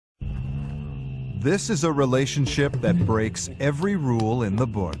This is a relationship that breaks every rule in the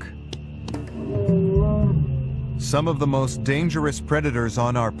book. Some of the most dangerous predators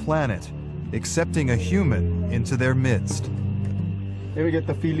on our planet accepting a human into their midst. Ever get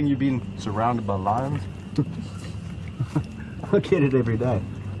the feeling you've been surrounded by lions? I get it every day.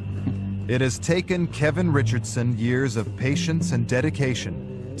 It has taken Kevin Richardson years of patience and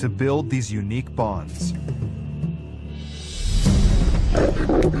dedication to build these unique bonds.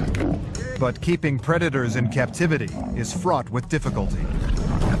 But keeping predators in captivity is fraught with difficulty.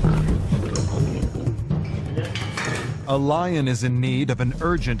 A lion is in need of an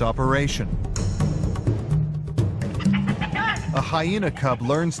urgent operation. A hyena cub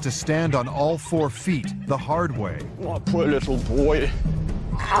learns to stand on all 4 feet the hard way. Oh, poor little boy.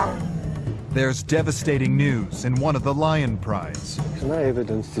 There's devastating news in one of the lion prides. There's no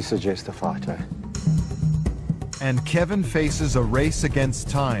evidence to suggest a fighter. And Kevin faces a race against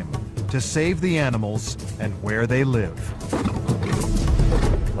time to save the animals and where they live.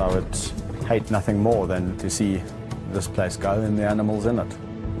 I would hate nothing more than to see this place go and the animals in it.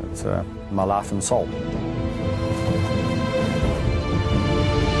 It's my life and soul.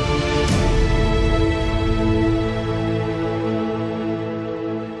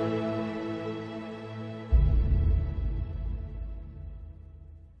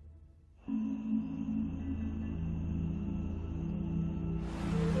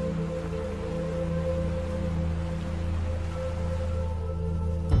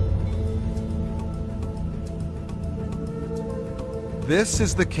 This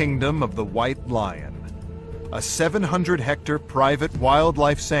is the kingdom of the white lion, a 700-hectare private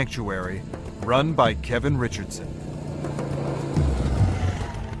wildlife sanctuary run by Kevin Richardson.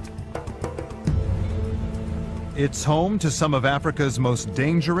 It's home to some of Africa's most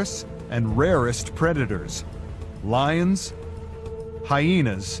dangerous and rarest predators: lions,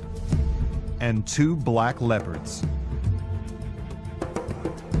 hyenas, and 2 black leopards.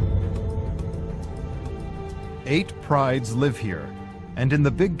 8 prides live here. And in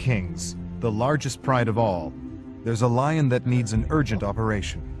the Big Kings, the largest pride of all, there's a lion that needs an urgent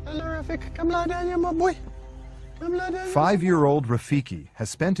operation. Hello, Rafik. Come lie down here, my boy. Come lie down. 5-year-old Rafiki has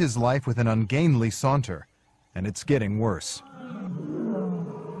spent his life with an ungainly saunter, and it's getting worse.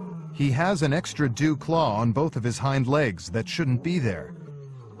 He has an extra dew claw on both of his hind legs that shouldn't be there.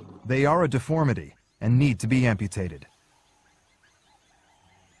 They are a deformity and need to be amputated.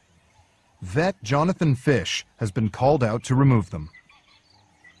 Vet Jonathan Fish has been called out to remove them.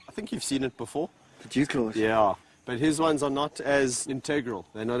 I think you've seen it before. The dew claws? Yeah, but his ones are not as integral.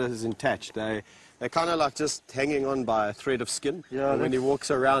 They're not as attached. They're kind of like just hanging on by a thread of skin. Yeah, and when he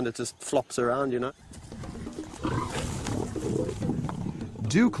walks around, it just flops around, you know.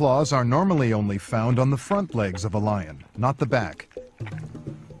 Dew claws are normally only found on the front legs of a lion, not the back.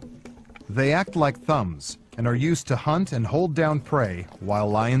 They act like thumbs and are used to hunt and hold down prey while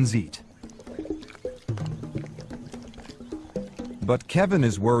lions eat. But Kevin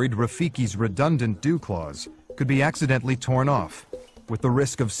is worried Rafiki's redundant dew claws could be accidentally torn off, with the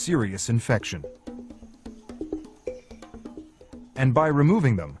risk of serious infection. And by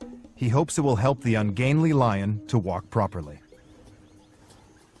removing them, he hopes it will help the ungainly lion to walk properly.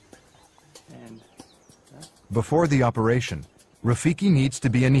 Before the operation, Rafiki needs to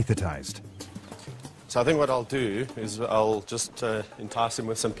be anesthetized. So I think what I'll do is I'll just entice him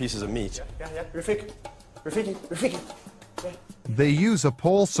with some pieces of meat. Yeah, Rafiki. Yeah. They use a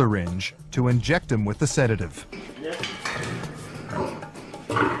pole syringe to inject him with the sedative. Yeah.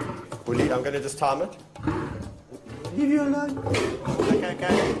 I'm going to just time it. Leave you alone.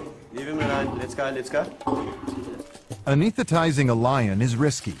 Okay. Leave him alone. Let's go. Anesthetizing a lion is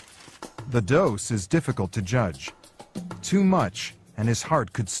risky. The dose is difficult to judge. Too much, and his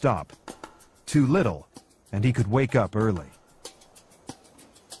heart could stop. Too little, and he could wake up early.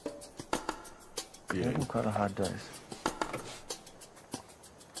 Yeah, quite a hard dose.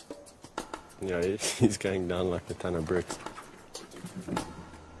 Yeah, he's going down like a ton of bricks.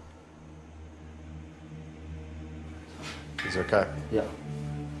 He's okay. Yeah.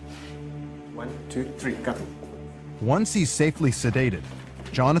 1, 2, 3, cut. Once he's safely sedated,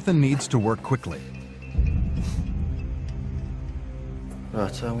 Jonathan needs to work quickly.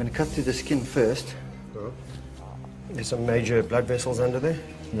 Right, so I'm going to cut through the skin first. There's some major blood vessels under there.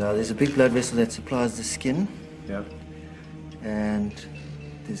 Yeah, there's a big blood vessel that supplies the skin. Yeah. And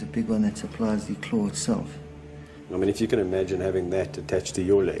there's a big one that supplies the claw itself. I mean, if you can imagine having that attached to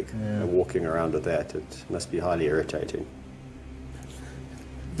your leg and walking around with that, it must be highly irritating.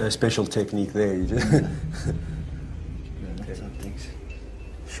 No special technique there, you just... Okay. Some things.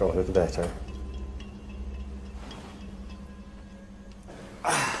 Sure, look at that, huh?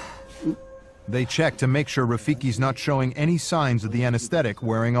 They check to make sure Rafiki's not showing any signs of the anesthetic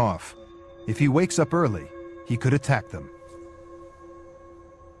wearing off. If he wakes up early, he could attack them.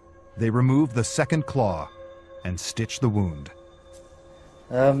 They remove the second claw and stitch the wound.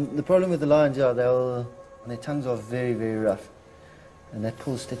 The problem with the lions are their tongues are very, very rough, and that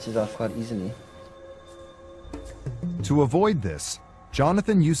pulls stitches out quite easily. To avoid this,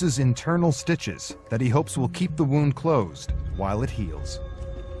 Jonathan uses internal stitches that he hopes will keep the wound closed while it heals.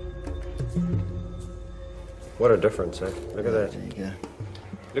 What a difference, eh? Look at that. There you go.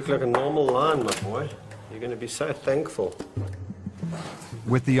 Look like a normal lion, my boy. You're going to be so thankful.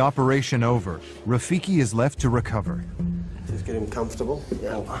 With the operation over, Rafiki is left to recover. Just get him comfortable.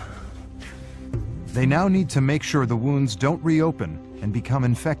 Yeah. They now need to make sure the wounds don't reopen and become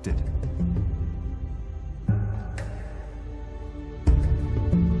infected.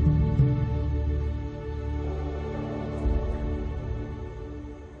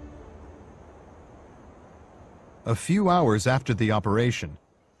 A few hours after the operation,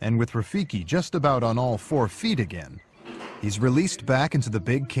 and with Rafiki just about on all 4 feet again, he's released back into the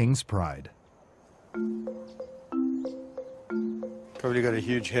big king's pride. Probably got a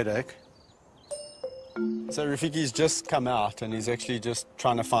huge headache. So Rafiki's just come out and he's actually just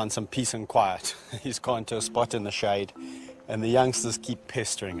trying to find some peace and quiet. He's gone to a spot in the shade and the youngsters keep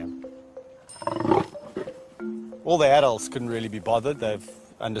pestering him. All the adults couldn't really be bothered. They've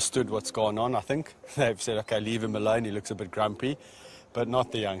understood what's going on, I think. They've said, okay, leave him alone, he looks a bit grumpy. But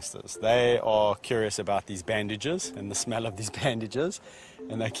not the youngsters. They are curious about these bandages and the smell of these bandages,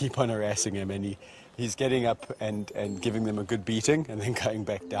 and they keep on harassing him, and he's getting up and giving them a good beating and then going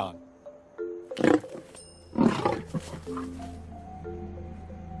back down.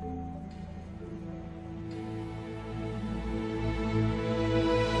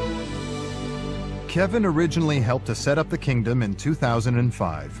 Kevin originally helped to set up the kingdom in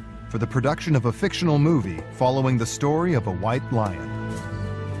 2005 for the production of a fictional movie following the story of a white lion.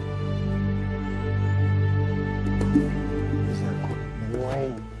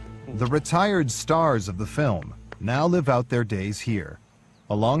 The retired stars of the film now live out their days here,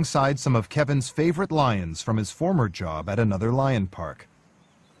 alongside some of Kevin's favorite lions from his former job at another lion park.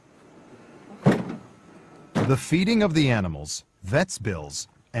 The feeding of the animals, vet's bills,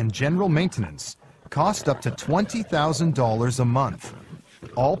 and general maintenance cost up to $20,000 a month,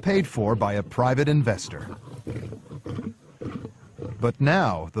 all paid for by a private investor. But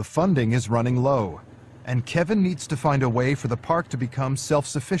now the funding is running low, and Kevin needs to find a way for the park to become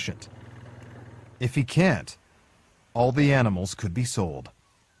self-sufficient. If he can't, all the animals could be sold.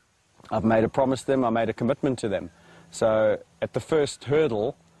 I've made a promise to them, I made a commitment to them. So at the first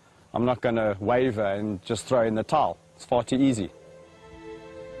hurdle, I'm not going to waver and just throw in the towel. It's far too easy.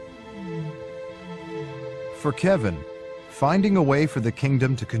 For Kevin, finding a way for the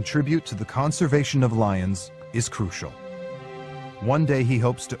kingdom to contribute to the conservation of lions is crucial. One day he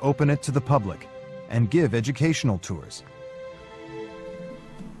hopes to open it to the public and give educational tours.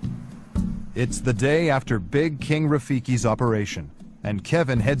 It's the day after Big King Rafiki's operation, and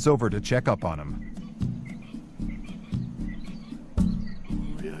Kevin heads over to check up on him.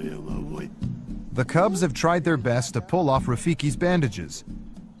 The cubs have tried their best to pull off Rafiki's bandages,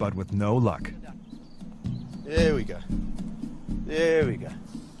 but with no luck. There we go. There we go.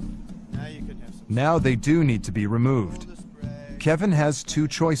 Now you can have some. Now they do need to be removed. Kevin has 2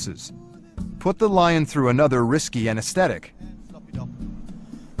 choices. Put the lion through another risky anesthetic,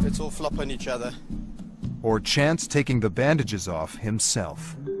 Let's all flop on each other. or chance taking the bandages off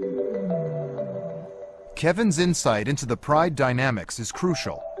himself. Kevin's insight into the pride dynamics is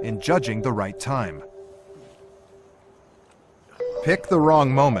crucial in judging the right time. Pick the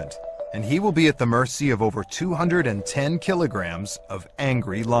wrong moment, and he will be at the mercy of over 210 kilograms of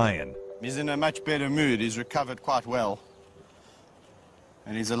angry lion. He's in a much better mood. He's recovered quite well.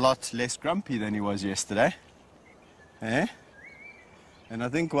 And he's a lot less grumpy than he was yesterday. Eh? And I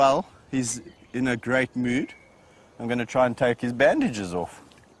think, well, he's in a great mood. I'm going to try and take his bandages off.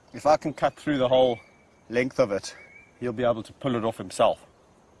 If I can cut through the whole length of it, he'll be able to pull it off himself.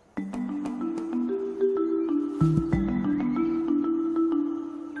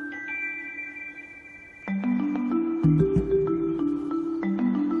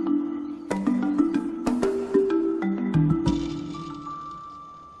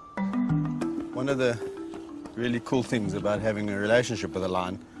 One of the really cool things about having a relationship with a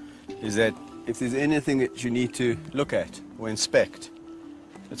lion is that if there's anything that you need to look at or inspect,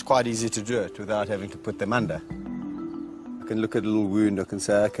 it's quite easy to do it without having to put them under. I can look at a little wound, I can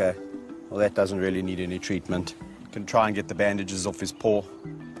say, okay, well, that doesn't really need any treatment. I can try and get the bandages off his paw.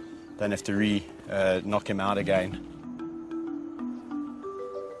 Don't have to knock him out again.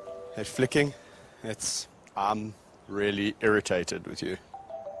 That flicking, I'm really irritated with you.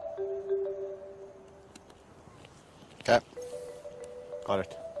 Okay, got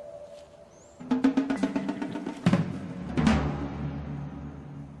it.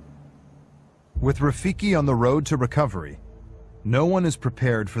 With Rafiki on the road to recovery, no one is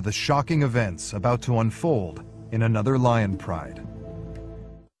prepared for the shocking events about to unfold in another lion pride.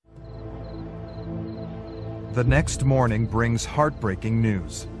 The next morning brings heartbreaking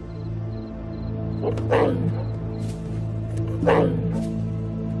news.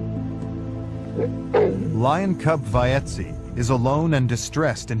 Lion cub Vaetzi is alone and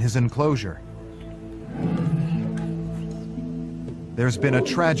distressed in his enclosure. There's been a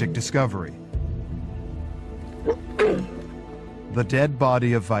tragic discovery. The dead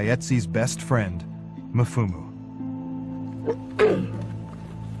body of Vaetzi's best friend, Mfumu.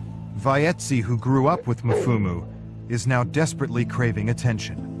 Vaetzi, who grew up with Mfumu, is now desperately craving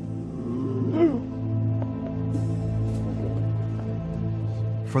attention.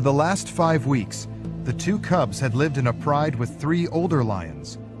 For the last 5 weeks, the two cubs had lived in a pride with 3 older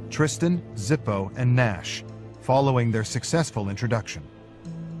lions, Tristan, Zippo, and Nash, following their successful introduction.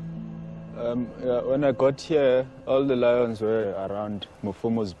 When I got here, all the lions were around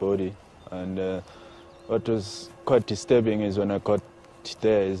Mfumu's body, and what was quite disturbing is when I got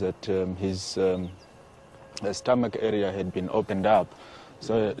there is that his stomach area had been opened up,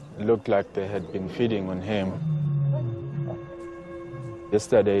 so it looked like they had been feeding on him.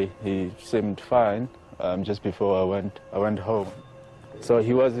 Yesterday he seemed fine. Just before I went home, so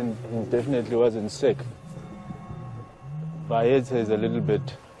he definitely wasn't sick. Vaetzi is a little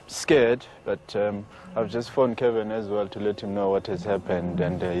bit scared, but I've just phoned Kevin as well to let him know what has happened,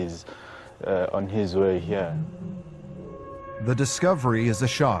 and he's on his way here. The discovery is a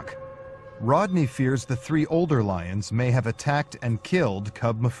shock. Rodney fears the 3 older lions may have attacked and killed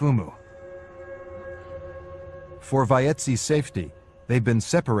cub Mfumu. For Vaetzi's safety, they've been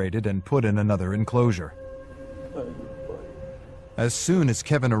separated and put in another enclosure. As soon as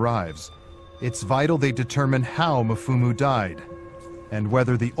Kevin arrives, it's vital they determine how Mfumu died and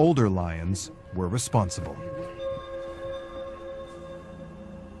whether the older lions were responsible.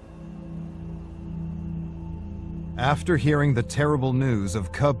 After hearing the terrible news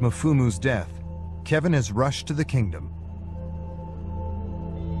of cub Mfumu's death, Kevin has rushed to the kingdom.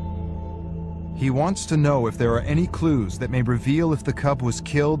 He wants to know if there are any clues that may reveal if the cub was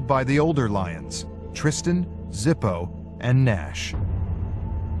killed by the older lions, Tristan, Zippo, and Nash.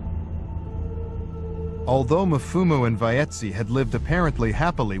 Although Mfumu and Vaetzi had lived apparently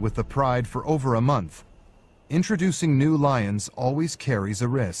happily with the pride for over a month, introducing new lions always carries a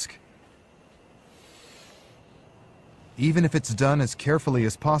risk. Even if it's done as carefully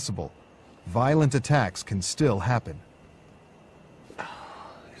as possible, violent attacks can still happen.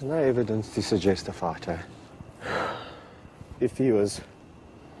 There's no evidence to suggest a fight, eh? If he was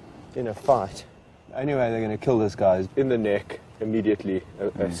in a fight, the only way they're going to kill this guy is in the neck, immediately,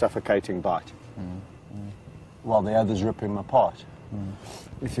 a suffocating bite. While the others rip him apart.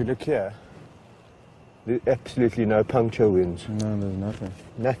 If you look here, there's absolutely no puncture wounds. No, there's nothing.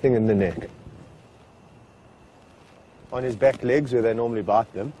 Nothing in the neck. On his back legs, where they normally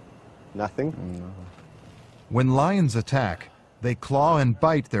bite them, nothing. When lions attack, they claw and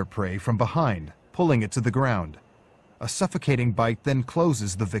bite their prey from behind, pulling it to the ground. A suffocating bite then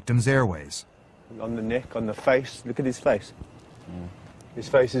closes the victim's airways. On the neck, on the face, look at his face. His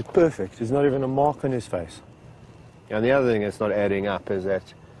face is perfect. There's not even a mark on his face. And the other thing that's not adding up is that,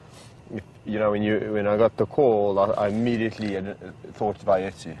 you know, when I got the call, I immediately thought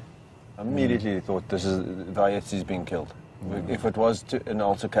Vaetzi. Immediately thought Vaetzi's been killed. If it was an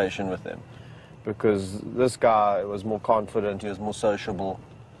altercation with them. Because this guy was more confident, he was more sociable.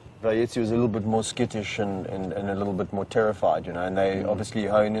 Vaetzi was a little bit more skittish and a little bit more terrified, you know, and they obviously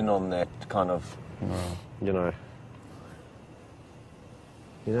hone in on that kind of, you know.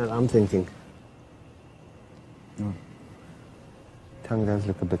 You know what I'm thinking? Tongue does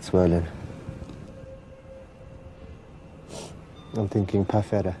look a bit swollen. I'm thinking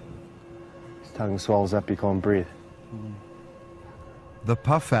puff adder. His tongue swells up, he can't breathe. The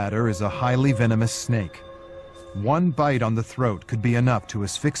puff adder is a highly venomous snake. One bite on the throat could be enough to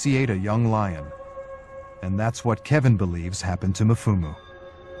asphyxiate a young lion. And that's what Kevin believes happened to Mfumu.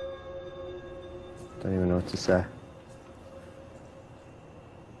 Don't even know what to say.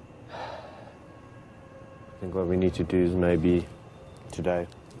 I think what we need to do is maybe today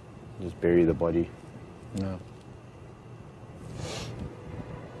just bury the body. No.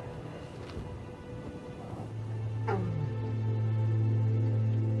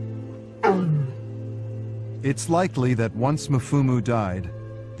 It's likely that once Mfumu died,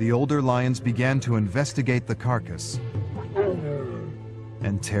 the older lions began to investigate the carcass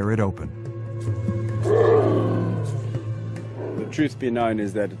and tear it open. The truth be known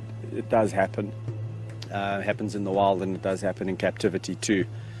is that it does happen. It happens in the wild, and it does happen in captivity too.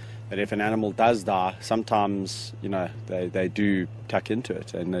 That if an animal does die, sometimes, you know, they do tuck into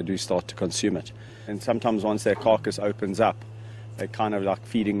it and they do start to consume it. And sometimes once their carcass opens up, they kind of like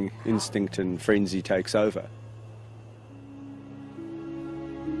feeding instinct and frenzy takes over.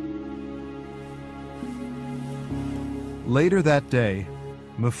 Later that day,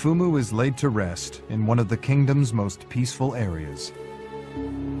 Mfumu is laid to rest in one of the kingdom's most peaceful areas.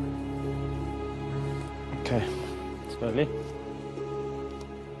 Okay, slowly.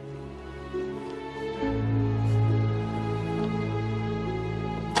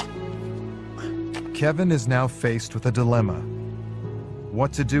 Kevin is now faced with a dilemma.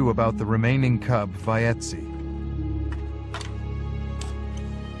 What to do about the remaining cub, Vaetsi.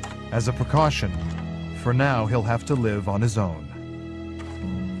 As a precaution, for now he'll have to live on his own.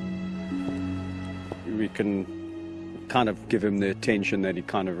 We can kind of give him the attention that he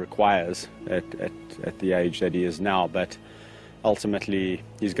kind of requires at the age that he is now, but ultimately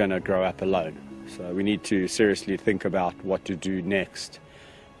he's going to grow up alone. So we need to seriously think about what to do next.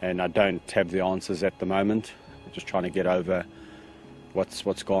 And I don't have the answers at the moment. I'm just trying to get over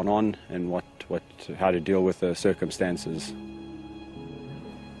what's gone on and how to deal with the circumstances.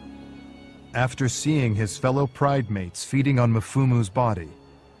 After seeing his fellow pride mates feeding on Mfumu's body,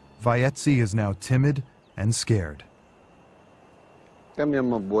 Vaetsi is now timid and scared. Come here,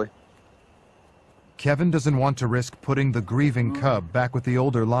 my boy. Kevin doesn't want to risk putting the grieving cub back with the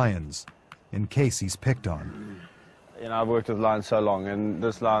older lions in case he's picked on. You know, I've worked with lions so long, and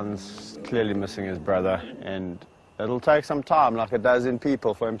this lion's clearly missing his brother, and it'll take some time, like it does in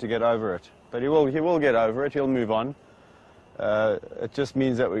people, for him to get over it. But he will get over it. He'll move on. It just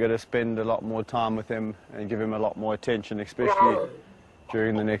means that we're going to spend a lot more time with him and give him a lot more attention, especially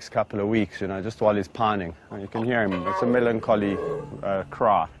during the next couple of weeks, you know, just while he's pining. And you can hear him. It's a melancholy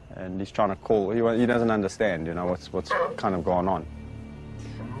cry, and he's trying to call. He doesn't understand, you know, what's kind of going on.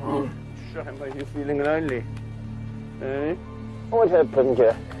 Shame, are you feeling lonely? Eh? What happened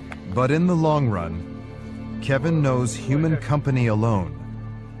here? But in the long run, Kevin knows human company alone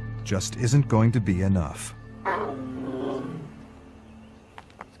just isn't going to be enough.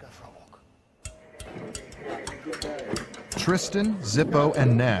 Tristan, Zippo,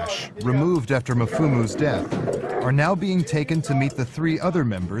 and Nash, removed after Mfumu's death, are now being taken to meet the 3 other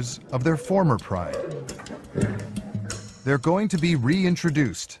members of their former pride. They're going to be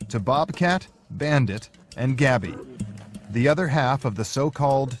reintroduced to Bobcat, Bandit, and Gabby, the other half of the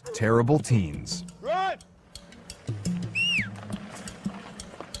so-called terrible teens. Run!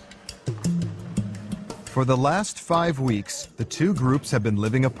 For the last 5 weeks, the 2 groups have been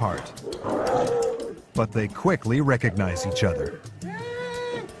living apart. But they quickly recognize each other.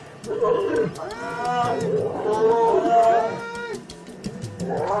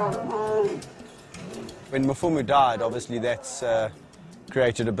 When Mfumu died, obviously that's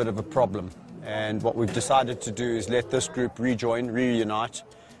created a bit of a problem. And what we've decided to do is let this group reunite.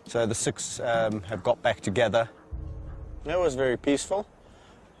 So the 6 have got back together. That was very peaceful.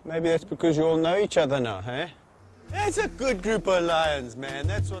 Maybe that's because you all know each other now, eh? It's a good group of lions, man.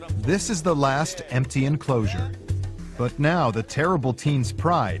 That's what I'm... This is the last empty enclosure. But now the terrible teens'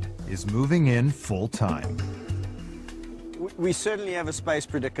 pride is moving in full time. We certainly have a space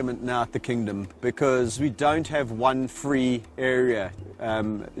predicament now at the Kingdom because we don't have one free area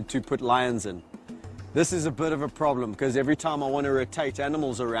to put lions in. This is a bit of a problem because every time I want to rotate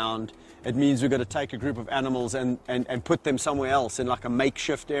animals around, it means we've got to take a group of animals and put them somewhere else in like a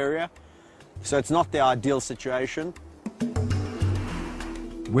makeshift area. So it's not the ideal situation.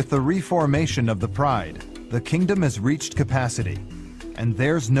 With the reformation of the Pride, the Kingdom has reached capacity, and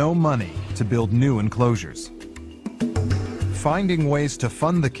there's no money to build new enclosures. Finding ways to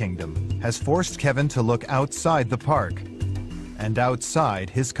fund the Kingdom has forced Kevin to look outside the park and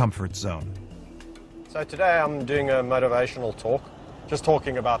outside his comfort zone. So today I'm doing a motivational talk, just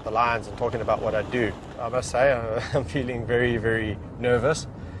talking about the lions and talking about what I do. I must say I'm feeling very, very nervous,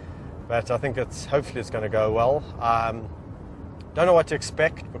 but I think hopefully it's going to go well. Don't know what to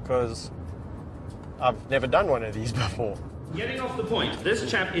expect because I've never done one of these before. Getting off the point, this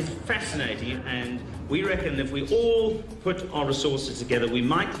chap is fascinating, and we reckon if we all put our resources together, we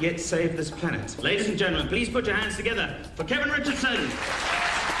might yet save this planet. Ladies and gentlemen, please put your hands together for Kevin Richardson.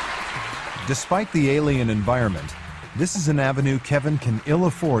 Despite the alien environment, this is an avenue Kevin can ill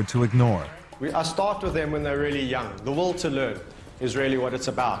afford to ignore. I start with them when they're really young. The will to learn is really what it's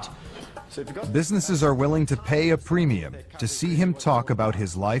about. Businesses are willing to pay a premium to see him talk about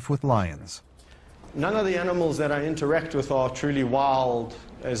his life with lions. None of the animals that I interact with are truly wild,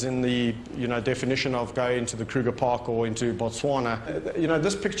 as in the definition of going to the Kruger Park or into Botswana.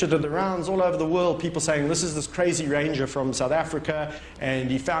 This picture did the rounds all over the world, people saying this is this crazy ranger from South Africa, and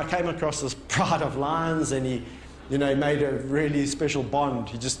he came across this pride of lions, and he made a really special bond.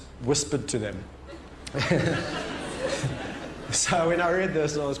 He just whispered to them. So when I read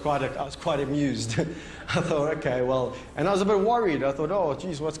this, I was quite amused. I thought, okay, well, and I was a bit worried. I thought, oh,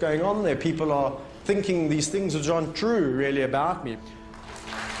 geez, what's going on there? People are thinking these things which aren't true, really, about me.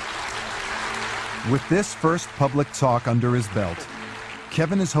 With this first public talk under his belt,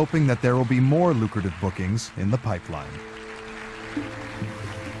 Kevin is hoping that there will be more lucrative bookings in the pipeline.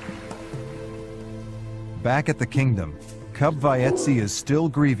 Back at the kingdom, Cub Vaetsi is still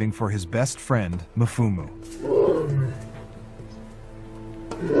grieving for his best friend, Mfumu.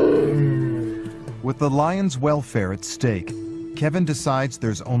 With the lion's welfare at stake, Kevin decides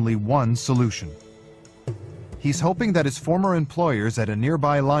there's only one solution. He's hoping that his former employers at a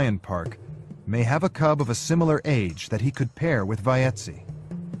nearby lion park may have a cub of a similar age that he could pair with Vaetsi.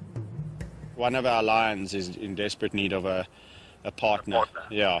 One of our lions is in desperate need of a partner.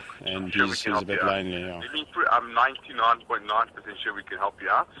 Yeah, and he's a bit lonely. Yeah. I'm 99.9% sure we can help you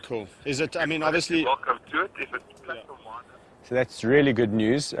out. Cool. Is it? I mean, obviously. Welcome to it. If it's platform-wide. So that's really good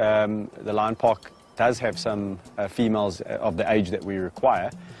news. The lion park does have some females of the age that we require.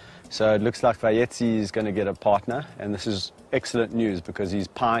 So it looks like Vaetsi is going to get a partner, and this is excellent news because he's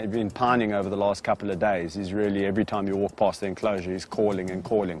been pining over the last couple of days. He's really, every time you walk past the enclosure, he's calling and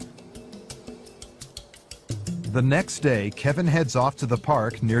calling. The next day, Kevin heads off to the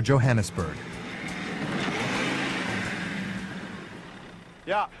park near Johannesburg.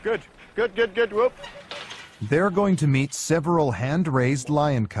 Yeah, good, whoop. They're going to meet several hand-raised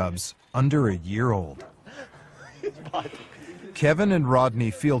lion cubs under a year old. Kevin and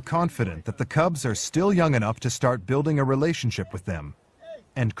Rodney feel confident that the cubs are still young enough to start building a relationship with them,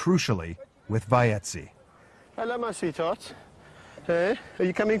 and crucially, with Vaetsi. Hello, my sweetheart. Hey, are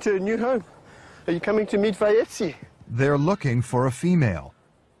you coming to a new home? Are you coming to meet Vaetsi? They're looking for a female,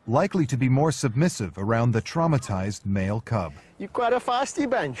 likely to be more submissive around the traumatized male cub. You're quite a feisty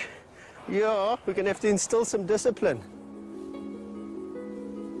bunch. Yeah, we're going to have to instill some discipline.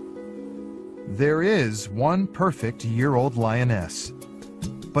 There is one perfect year-old lioness,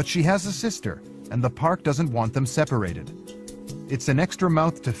 but she has a sister, and the park doesn't want them separated. It's an extra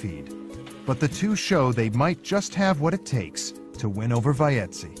mouth to feed, but the two show they might just have what it takes to win over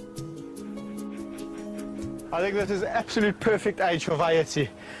Vaetsi. I think this is absolute perfect age for Vaetsi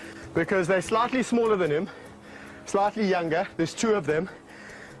because they're slightly smaller than him, slightly younger. There's two of them.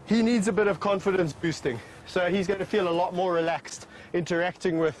 He needs a bit of confidence boosting, so he's going to feel a lot more relaxed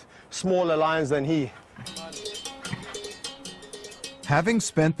interacting with smaller lions than he. Having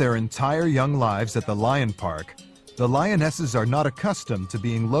spent their entire young lives at the lion park, the lionesses are not accustomed to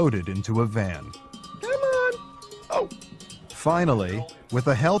being loaded into a van. Come on! Oh! Finally, with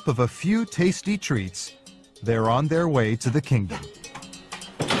the help of a few tasty treats, they're on their way to the kingdom.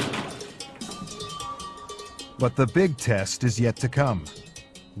 But the big test is yet to come.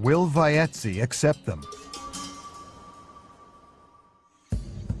 Will Vaetsi accept them?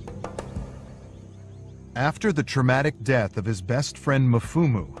 After the traumatic death of his best friend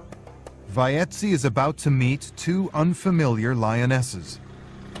Mfumu, Vaetsi is about to meet two unfamiliar lionesses.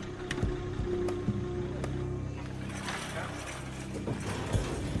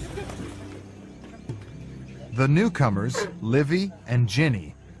 The newcomers, Livy and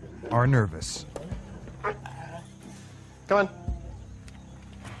Ginny, are nervous. Come on.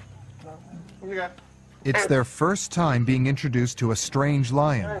 Here you go. It's their first time being introduced to a strange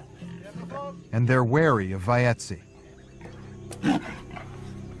lion, and they're wary of Vaetsi.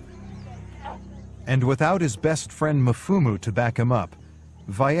 And without his best friend Mfumu to back him up,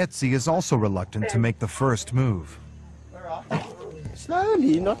 Vaetsi is also reluctant to make the first move.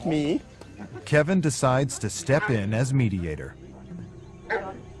 Slowly, not me. Kevin decides to step in as mediator.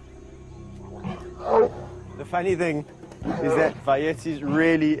 The funny thing is that Vaetsi's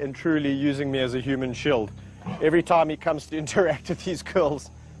really and truly using me as a human shield. Every time he comes to interact with these girls,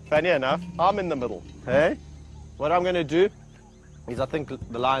 funny enough, I'm in the middle. Hey? What I'm going to do is I think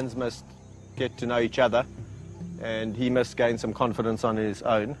the lions must get to know each other and he must gain some confidence on his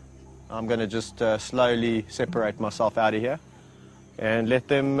own. I'm going to just slowly separate myself out of here and let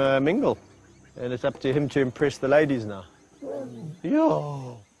them mingle. And it's up to him to impress the ladies now.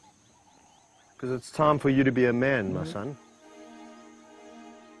 Yeah. Because it's time for you to be a man, my son.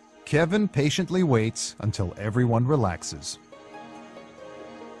 Kevin patiently waits until everyone relaxes.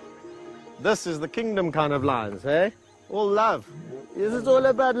 This is the kingdom kind of lions, eh? All love. This is all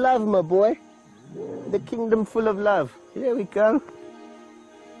about love, my boy. The kingdom full of love. Here we go.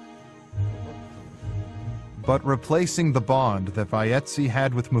 But replacing the bond that Vaetsi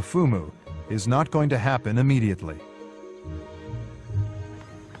had with Mfumu is not going to happen immediately.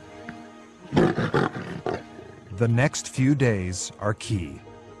 The next few days are key.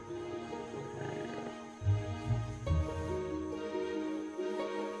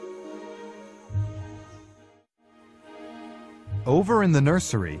 Over in the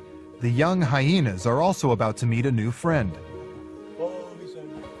nursery, the young hyenas are also about to meet a new friend.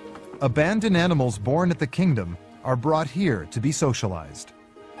 Abandoned animals born at the kingdom are brought here to be socialized.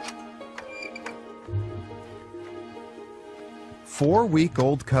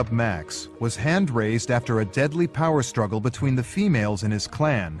 4-week-old cub Max was hand-raised after a deadly power struggle between the females in his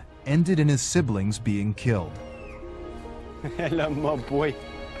clan ended in his siblings being killed. Hello, my boy.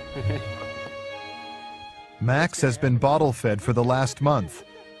 Max has been bottle-fed for the last month,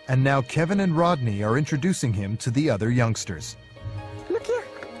 and now Kevin and Rodney are introducing him to the other youngsters. Look here.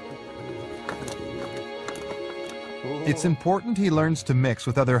 It's important he learns to mix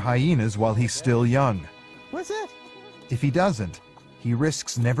with other hyenas while he's still young. What's that? If he doesn't, he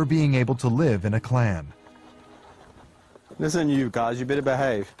risks never being able to live in a clan. Listen, you guys, you better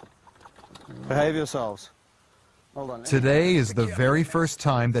behave. Behave yourselves. Hold on. Today is the very first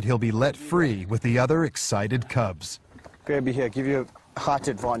time that he'll be let free with the other excited cubs. Grab here, give you a height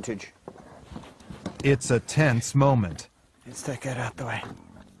advantage. It's a tense moment. Let's take that out the way.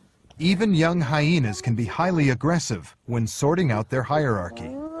 Even young hyenas can be highly aggressive when sorting out their hierarchy.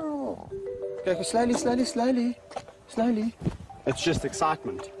 Go slowly, slowly, slowly, slowly. It's just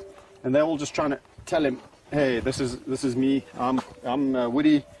excitement, and they're all just trying to tell him, "Hey, this is me. I'm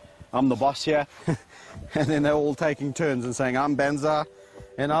Woody. I'm the boss here." And then they're all taking turns and saying, "I'm Benza,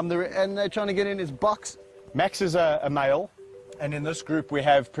 and and they're trying to get in his box." Max is a male, and in this group we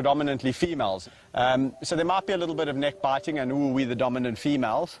have predominantly females. So there might be a little bit of neck biting, and we're the dominant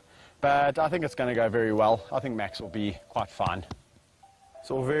females. But I think it's going to go very well. I think Max will be quite fine.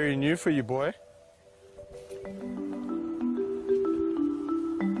 It's all very new for you, boy.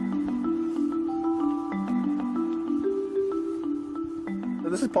 So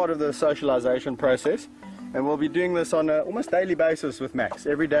this is part of the socialization process, and we'll be doing this on an almost daily basis with Max.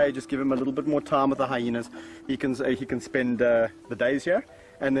 Every day, just give him a little bit more time with the hyenas. He can spend the days here,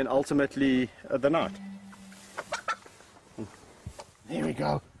 and then ultimately the night. There we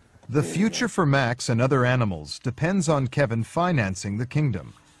go. The future for Max and other animals depends on Kevin financing the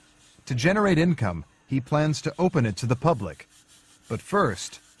kingdom. To generate income, he plans to open it to the public. But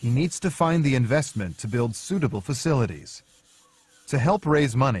first, he needs to find the investment to build suitable facilities. To help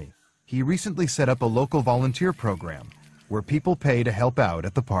raise money, he recently set up a local volunteer program where people pay to help out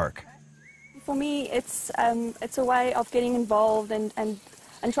at the park. For me, it's a way of getting involved and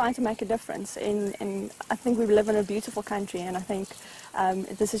trying to make a difference. I think we live in a beautiful country, and I think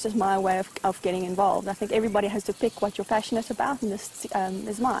this is just my way of getting involved. I think everybody has to pick what you're passionate about, and this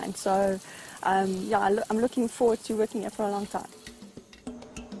is mine. So, yeah, I'm looking forward to working here for a long time.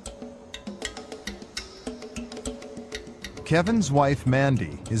 Kevin's wife,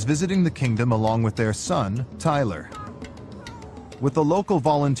 Mandy, is visiting the kingdom along with their son, Tyler. With the local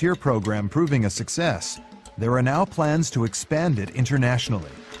volunteer program proving a success, there are now plans to expand it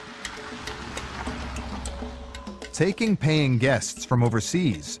internationally. Taking paying guests from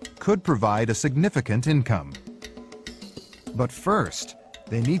overseas could provide a significant income. But first,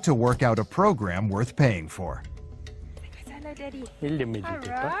 they need to work out a program worth paying for. Hello, Daddy. Hello,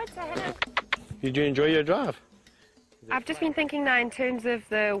 Alright, hello. Did you enjoy your drive? I've just been thinking now in terms of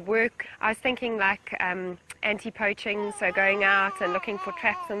the work. I was thinking like anti-poaching, so going out and looking for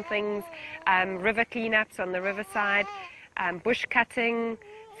traps and things, river cleanups on the riverside, bush cutting,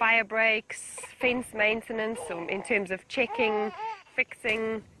 fire breaks, fence maintenance in terms of checking,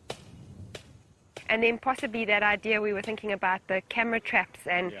 fixing, and then possibly that idea we were thinking about the camera traps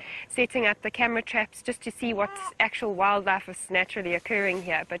and setting up the camera traps just to see what actual wildlife is naturally occurring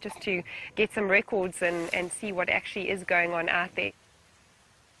here, but just to get some records and see what actually is going on out there.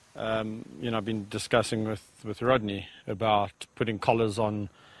 You know, I've been discussing with Rodney about putting collars on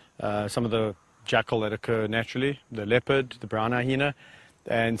some of the jackal that occur naturally, the leopard, the brown hyena,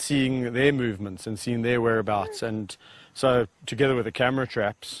 and seeing their movements and seeing their whereabouts. And so together with the camera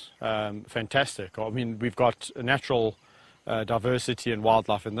traps, fantastic. I mean, we've got a natural diversity and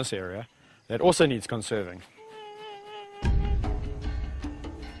wildlife in this area that also needs conserving.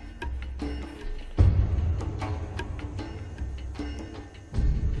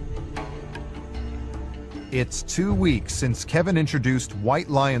 It's 2 weeks since Kevin introduced white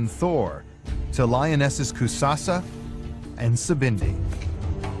lion Thor to lionesses Kusasa and Sabindi.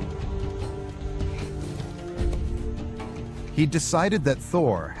 He decided that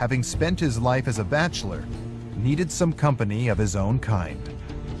Thor, having spent his life as a bachelor, needed some company of his own kind.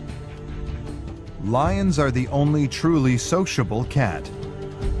 Lions are the only truly sociable cat,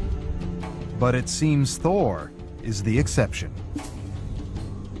 but it seems Thor is the exception.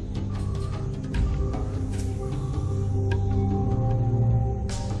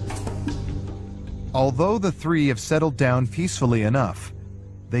 Although the three have settled down peacefully enough,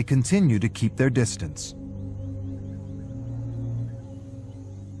 they continue to keep their distance.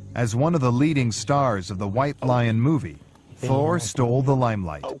 As one of the leading stars of the White Lion movie, Thor stole the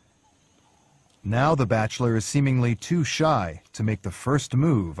limelight. Now the bachelor is seemingly too shy to make the first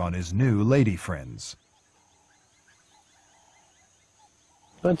move on his new lady friends.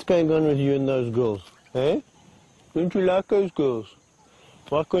 What's going on with you and those girls, eh? Don't you like those girls?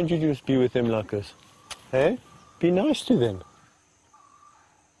 Why can't you just be with them like us? Eh? Be nice to them.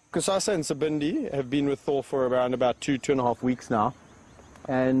 Kusasa and Sabindi have been with Thor for around about 2.5 weeks now,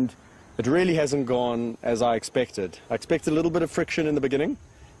 and it really hasn't gone as I expected. I expected a little bit of friction in the beginning,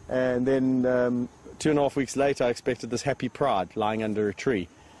 and then 2.5 weeks later I expected this happy pride lying under a tree.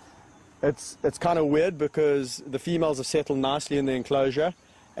 It's kind of weird because the females have settled nicely in the enclosure,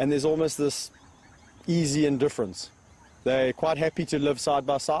 and there's almost this easy indifference. They're quite happy to live side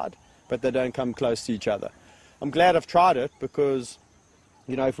by side, but they don't come close to each other. I'm glad I've tried it because,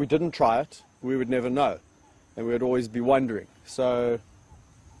 you know, if we didn't try it, we would never know, and we would always be wondering. So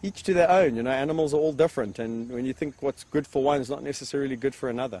each to their own, you know, animals are all different, and when you think what's good for one is not necessarily good for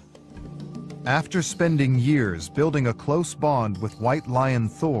another. After spending years building a close bond with White Lion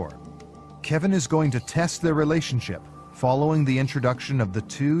Thor, Kevin is going to test their relationship following the introduction of the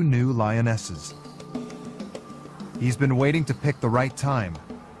two new lionesses. He's been waiting to pick the right time,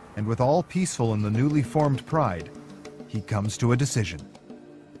 and with all peaceful in the newly formed pride, he comes to a decision.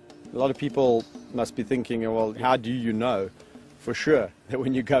 A lot of people must be thinking, well, how do you know for sure that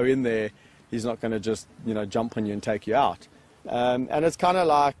when you go in there, he's not going to just, you know, jump on you and take you out? And it's kind of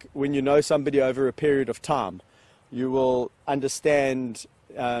like when you know somebody over a period of time, you will understand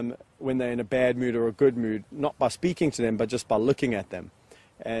when they're in a bad mood or a good mood, not by speaking to them, but just by looking at them.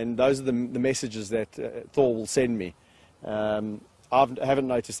 And those are the messages that Thor will send me. I haven't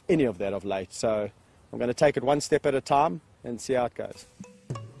noticed any of that of late, so I'm going to take it one step at a time and see how it goes.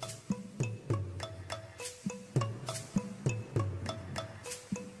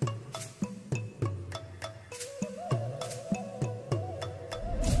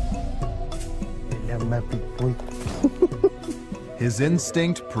 His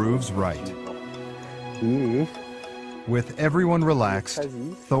instinct proves right. With everyone relaxed,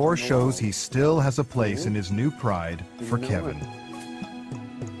 Thor shows he still has a place in his new pride for Kevin.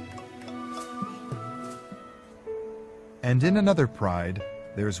 And in another pride,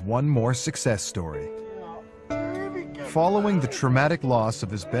 there's one more success story. Following the traumatic loss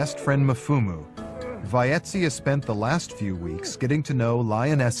of his best friend Mafumu, Vaetzi has spent the last few weeks getting to know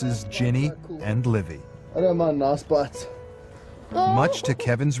lionesses Ginny and Livy. I don't mind nice bites. Much to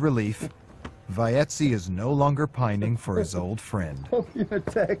Kevin's relief, Vaetzi is no longer pining for his old friend. I've been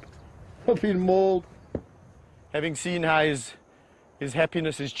attacked. I've been mauled. Having seen how his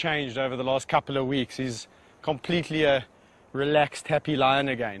happiness has changed over the last couple of weeks, he's completely a relaxed, happy lion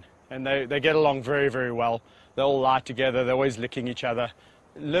again. And they get along very, very well. They all lie together. They're always licking each other.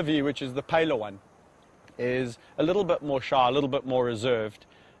 Livy, which is the paler one, is a little bit more shy, a little bit more reserved,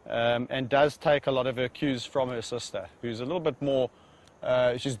 and does take a lot of her cues from her sister, who's a little bit more,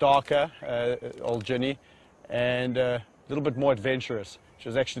 she's darker, old Ginny, and a little bit more adventurous. She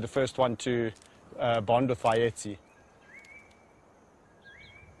was actually the first one to bond with Vaetzi.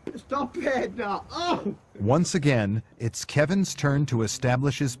 Stop it now! Oh! Once again, it's Kevin's turn to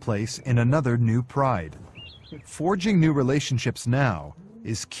establish his place in another new pride. Forging new relationships now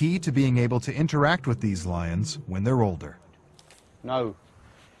is key to being able to interact with these lions when they're older. No.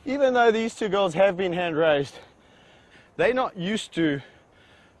 Even though these two girls have been hand-raised, they're not used to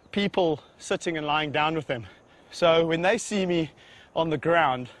people sitting and lying down with them. So when they see me on the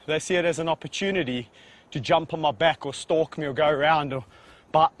ground, they see it as an opportunity to jump on my back or stalk me or go around or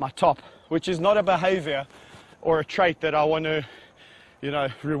bite my top, which is not a behavior or a trait that I want to, you know,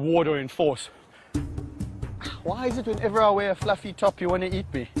 reward or enforce. Why is it whenever I wear a fluffy top you want to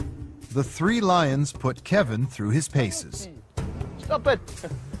eat me? The three lions put Kevin through his paces. Stop it!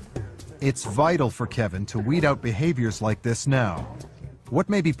 It's vital for Kevin to weed out behaviors like this now. What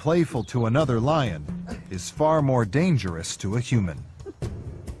may be playful to another lion is far more dangerous to a human.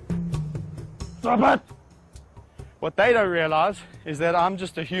 Stop it! What they don't realize is that I'm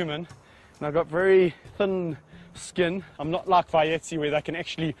just a human and I've got very thin skin. I'm not like Vayetzi where they can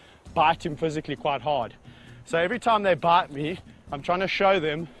actually bite him physically quite hard. So every time they bite me, I'm trying to show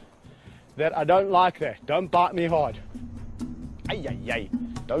them that I don't like that. Don't bite me hard. Ay, ay, ay.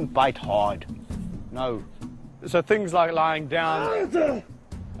 Don't bite hard. No. So things like lying down,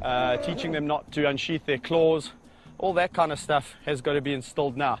 teaching them not to unsheath their claws, all that kind of stuff has got to be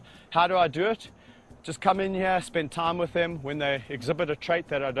instilled now. How do I do it? Just come in here, spend time with them. When they exhibit a trait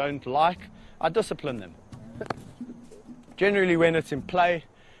that I don't like, I discipline them. Generally when it's in play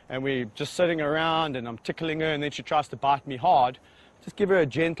and we're just sitting around and I'm tickling her and then she tries to bite me hard, just give her a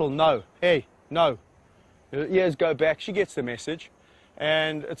gentle no. Hey, no. Her ears go back, she gets the message.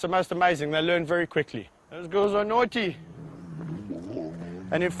 And it's the most amazing, they learn very quickly. Those girls are naughty.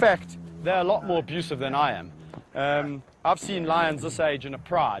 And in fact, they're a lot more abusive than I am. I've seen lions this age in a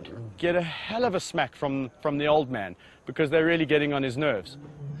pride get a hell of a smack from the old man because they're really getting on his nerves.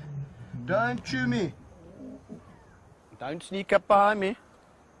 Don't chew me. Don't sneak up behind me.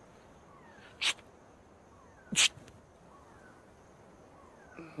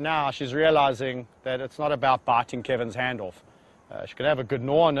 Now she's realizing that it's not about biting Kevin's hand off. She could have a good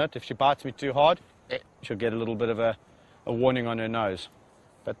gnaw on it. If she bites me too hard, she'll get a little bit of a warning on her nose.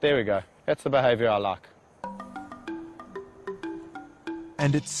 But there we go. That's the behavior I like.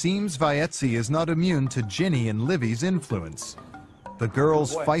 And it seems Vayetzi is not immune to Ginny and Livy's influence. The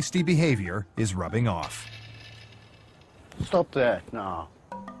girl's feisty behavior is rubbing off. Stop that now.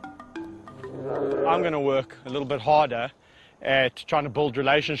 I'm going to work a little bit harder at trying to build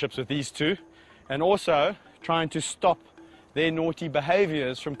relationships with these two and also trying to stop their naughty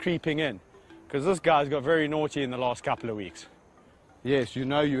behaviors from creeping in. Because this guy's got very naughty in the last couple of weeks. Yes, you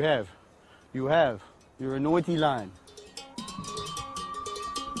know you have. You have. You're a naughty lion.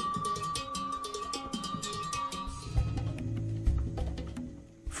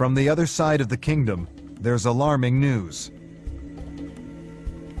 From the other side of the kingdom, there's alarming news.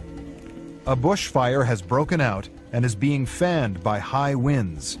 A bushfire has broken out and is being fanned by high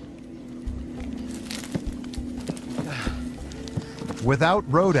winds. Without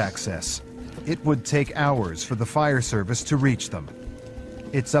road access, it would take hours for the fire service to reach them.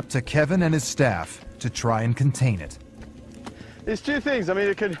 It's up to Kevin and his staff to try and contain it. There's two things. I mean,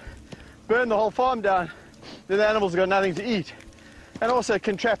 it could burn the whole farm down, then the animals have got nothing to eat. And also it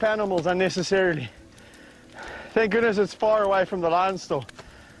can trap animals unnecessarily. Thank goodness it's far away from the lion stall.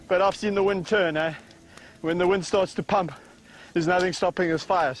 But I've seen the wind turn, eh? When the wind starts to pump, there's nothing stopping this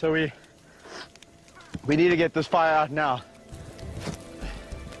fire. So we need to get this fire out now.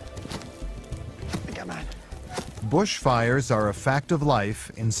 Come on. Bushfires are a fact of life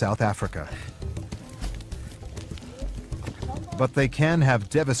in South Africa. But they can have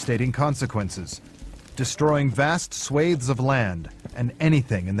devastating consequences, destroying vast swathes of land and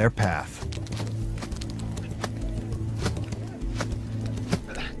anything in their path.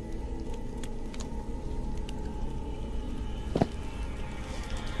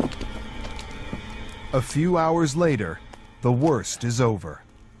 A few hours later, the worst is over.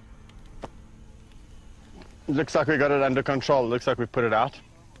 Looks like we got it under control. Looks like we put it out.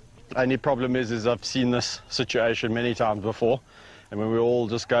 Only problem is I've seen this situation many times before. And when we all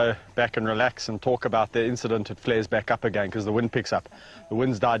just go back and relax and talk about the incident, it flares back up again because the wind picks up. The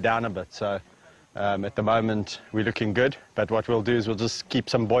wind's died down a bit, so at the moment we're looking good. But what we'll do is we'll just keep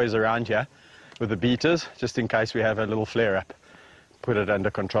some boys around here with the beaters, just in case we have a little flare-up. Put it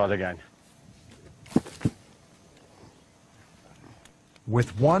under control again.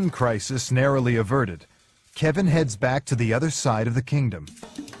 With one crisis narrowly averted, Kevin heads back to the other side of the kingdom.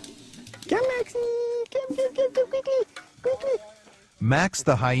 Come, Maxie! Come, quickly, quickly! Max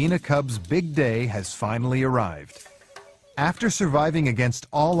the hyena cub's big day has finally arrived. After surviving against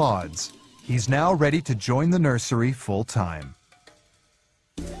all odds, he's now ready to join the nursery full-time.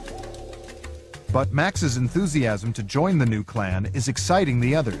 But Max's enthusiasm to join the new clan is exciting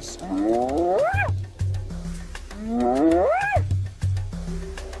the others.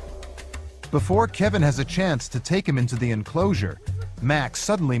 Before Kevin has a chance to take him into the enclosure, Max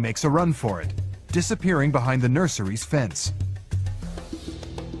suddenly makes a run for it, disappearing behind the nursery's fence.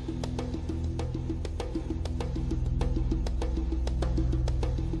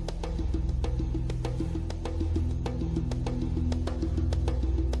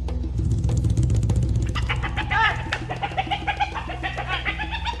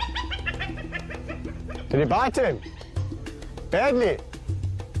 Did he bite him? Badly?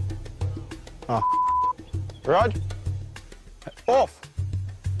 Oh. Rod? Off!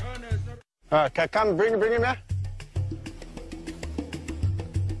 Okay, come, bring him here.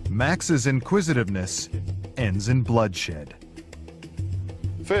 Max's inquisitiveness ends in bloodshed.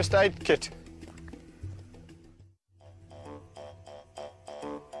 First aid kit.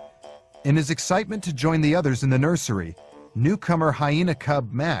 In his excitement to join the others in the nursery, newcomer hyena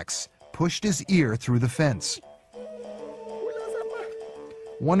cub Max pushed his ear through the fence.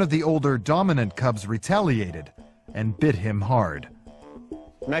 One of the older dominant cubs retaliated and bit him hard.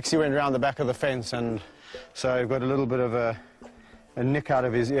 Maxie went around the back of the fence, and so he got a little bit of a nick out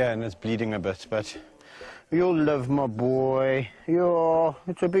of his ear, and it's bleeding a bit, but you'll live, my boy. Yeah,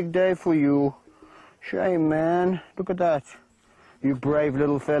 it's a big day for you. Shame, man. Look at that. You brave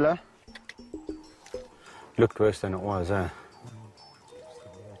little fella. Looked worse than it was, eh?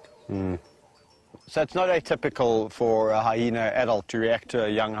 So it's not atypical for a hyena adult to react to a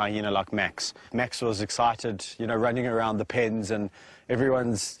young hyena like Max. Max was excited, you know, running around the pens, and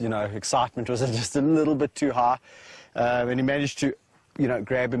everyone's, you know, excitement was just a little bit too high. And he managed to, you know,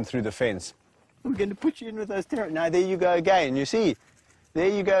 grab him through the fence. I'm going to put you in with those terror. Now, there you go again, you see? There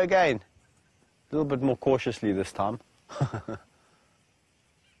you go again. A little bit more cautiously this time.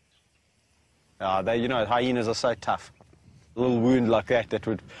 You know, hyenas are so tough. A little wound like that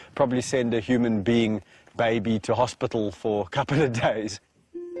would probably send a human being baby to hospital for a couple of days.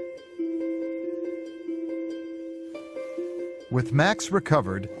 With Max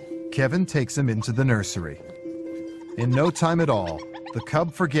recovered, Kevin takes him into the nursery. In no time at all, the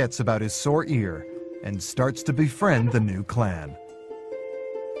cub forgets about his sore ear and starts to befriend the new clan.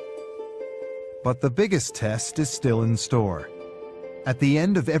 But the biggest test is still in store. At the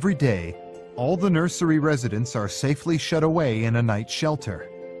end of every day, all the nursery residents are safely shut away in a night shelter.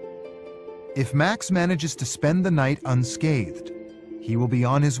 If Max manages to spend the night unscathed, he will be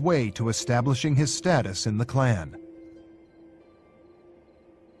on his way to establishing his status in the clan.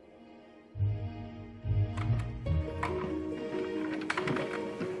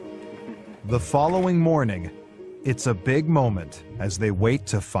 The following morning, it's a big moment as they wait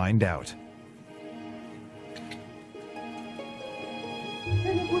to find out.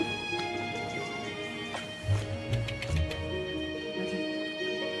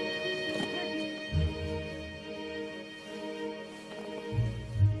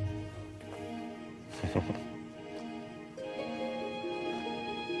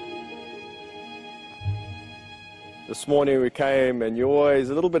 This morning we came, and you're always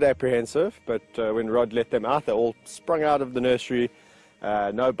a little bit apprehensive, but when Rod let them out, they all sprung out of the nursery,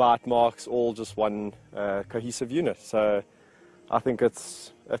 no bite marks, all just one cohesive unit. So I think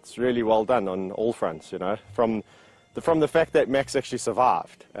it's really well done on all fronts, you know. From the fact that Max actually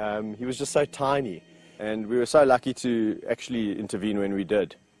survived. He was just so tiny, and we were so lucky to actually intervene when we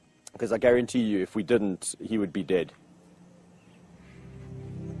did, because I guarantee you if we didn't, he would be dead.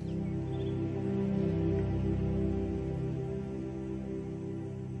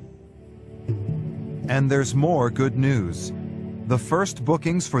 And there's more good news. The first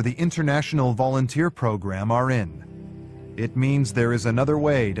bookings for the International Volunteer Program are in. It means there is another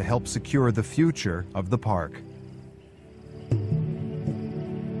way to help secure the future of the park.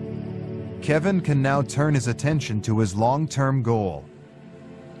 Kevin can now turn his attention to his long-term goal,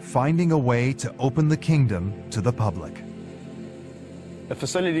 finding a way to open the kingdom to the public. A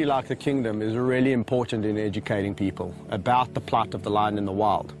facility like the Kingdom is really important in educating people about the plight of the lion in the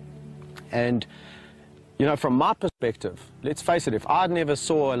wild. And you know, from my perspective, let's face it, if I never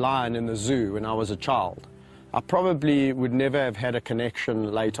saw a lion in the zoo when I was a child, I probably would never have had a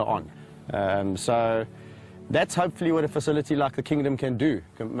connection later on. So that's hopefully what a facility like the Kingdom can do.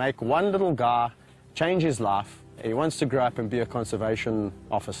 It can make one little guy change his life. He wants to grow up and be a conservation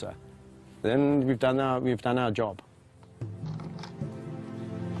officer. Then we've done our job.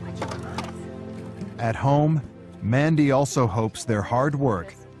 At home, Mandy also hopes their hard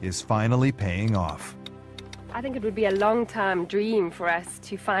work is finally paying off. I think it would be a long-time dream for us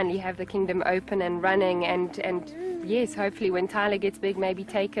to finally have the Kingdom open and running, and yes, hopefully when Tyler gets big, maybe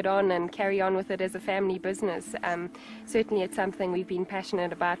take it on and carry on with it as a family business. Certainly it's something we've been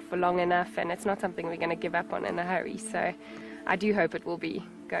passionate about for long enough, and it's not something we're going to give up on in a hurry. So I do hope it will be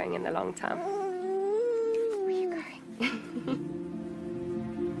going in the long term. Where are you going?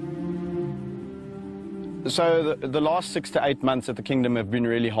 So the last 6 to 8 months at the Kingdom have been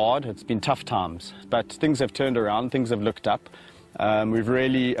really hard. It's been tough times, but things have turned around, things have looked up. We've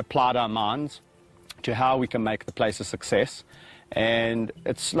really applied our minds to how we can make the place a success, and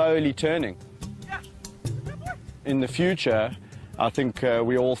it's slowly turning. In the future, I think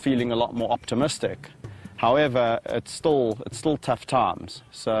we're all feeling a lot more optimistic. However, it's still tough times.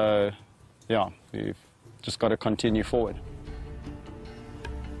 So yeah, we've just got to continue forward.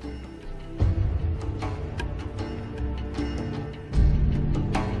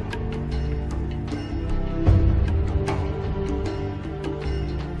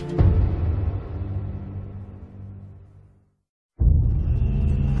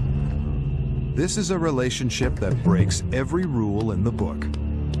 This is a relationship that breaks every rule in the book.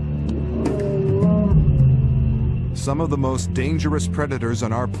 Some of the most dangerous predators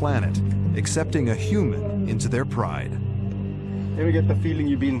on our planet, accepting a human into their pride. Ever get the feeling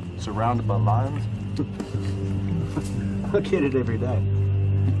you've been surrounded by lions? I get it every day.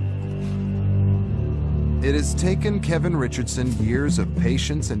 It has taken Kevin Richardson years of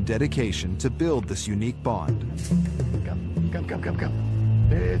patience and dedication to build this unique bond. Come.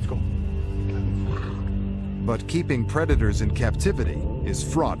 Let's go. But keeping predators in captivity is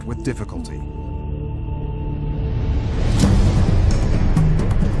fraught with difficulty.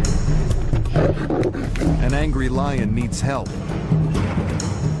 An angry lion needs help.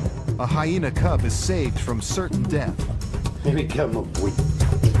 A hyena cub is saved from certain death. Here we come, my boy.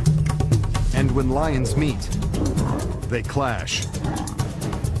 And when lions meet, they clash.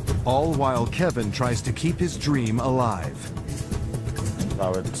 All while Kevin tries to keep his dream alive. I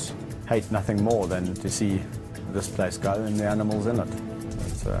would hate nothing more than to see this place go and the animals in it.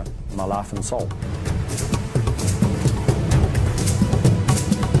 It's my life and soul.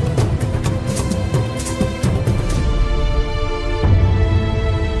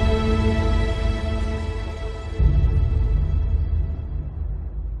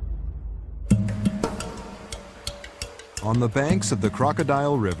 On the banks of the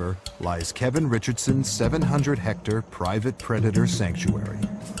Crocodile River lies Kevin Richardson's 700-hectare private predator sanctuary.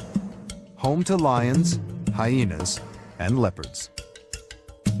 Home to lions, hyenas, and leopards.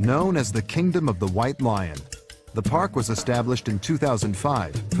 Known as the Kingdom of the White Lion, the park was established in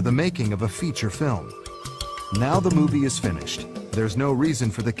 2005 for the making of a feature film. Now the movie is finished. There's no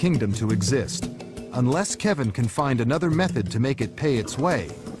reason for the kingdom to exist. Unless Kevin can find another method to make it pay its way,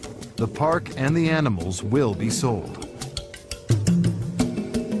 the park and the animals will be sold.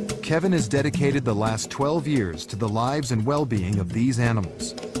 Kevin has dedicated the last 12 years to the lives and well-being of these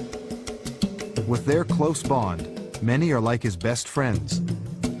animals. With their close bond, many are like his best friends.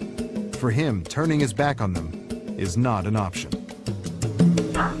 For him, turning his back on them is not an option.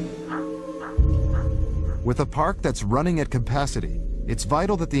 With a park that's running at capacity, it's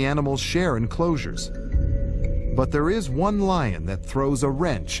vital that the animals share enclosures. But there is one lion that throws a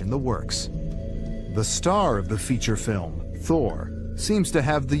wrench in the works. The star of the feature film, Thor, seems to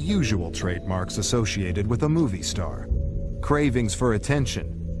have the usual trademarks associated with a movie star. Cravings for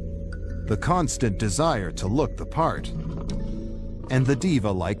attention, the constant desire to look the part, and the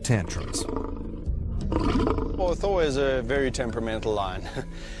diva-like tantrums. Well, Thor is a very temperamental lion.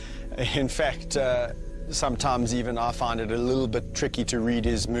 In fact, sometimes even I find it a little bit tricky to read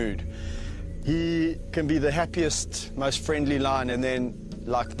his mood. He can be the happiest, most friendly lion, and then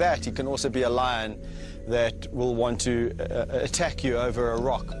like that, he can also be a lion that will want to attack you over a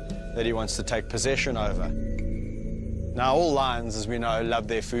rock that he wants to take possession over. Now, all lions, as we know, love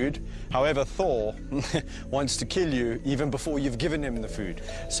their food. However, Thor wants to kill you even before you've given him the food.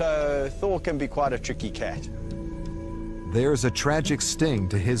 So Thor can be quite a tricky cat. There's a tragic sting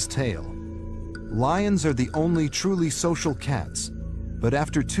to his tale. Lions are the only truly social cats, but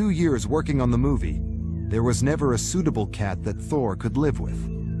after 2 years working on the movie, there was never a suitable cat that Thor could live with.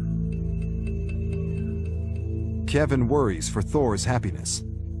 Kevin worries for Thor's happiness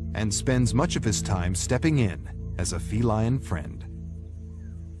and spends much of his time stepping in as a feline friend.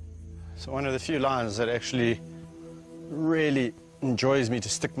 So one of the few lions that actually really enjoys me to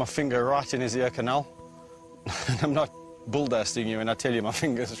stick my finger right in his ear canal. I'm not bull dusting you when I tell you my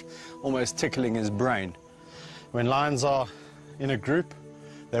finger's almost tickling his brain. When lions are in a group,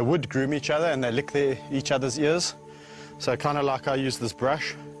 they would groom each other and they lick each other's ears. So kind of like I use this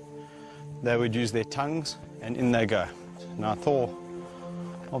brush, they would use their tongues and in they go. Now Thor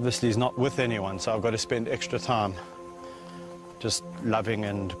obviously is not with anyone, so I've got to spend extra time just loving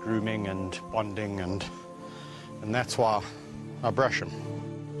and grooming and bonding, and that's why I brush him.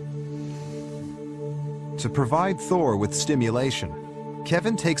 To provide Thor with stimulation,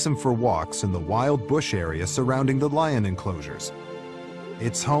 Kevin takes him for walks in the wild bush area surrounding the lion enclosures.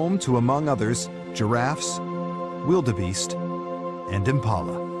 It's home to, among others, giraffes, wildebeest, and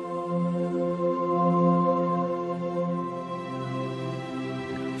impala.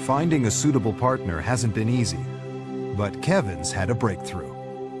 Finding a suitable partner hasn't been easy, but Kevin's had a breakthrough.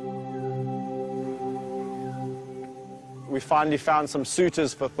 We finally found some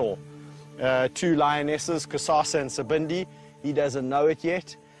suitors for Thor. 2 lionesses, Kusasa and Sabindi. He doesn't know it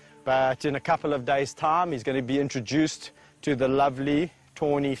yet, but in a couple of days' time, he's going to be introduced to the lovely,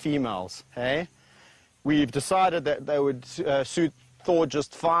 tawny females. Hey? We've decided that they would suit Thor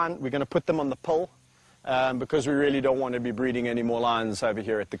just fine. We're going to put them on the pill. Because we really don't want to be breeding any more lions over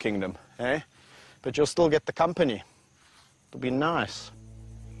here at the kingdom, eh? But you'll still get the company. It'll be nice.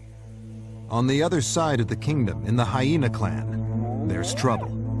 On the other side of the kingdom, in the hyena clan, there's trouble.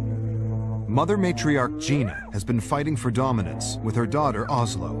 Mother matriarch Gina has been fighting for dominance with her daughter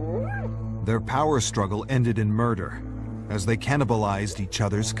Oslo. Their power struggle ended in murder as they cannibalized each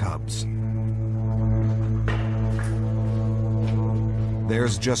other's cubs.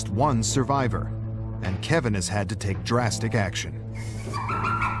 There's just one survivor, and Kevin has had to take drastic action.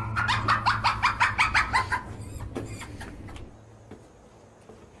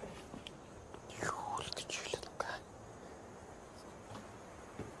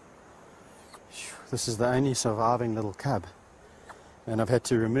 This is the only surviving little cub, and I've had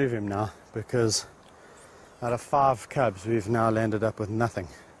to remove him now because out of 5 cubs we've now landed up with nothing.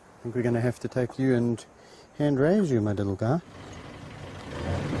 I think we're going to have to take you and hand raise you, my little guy.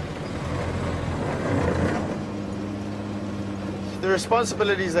 The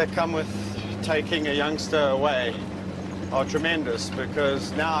responsibilities that come with taking a youngster away are tremendous,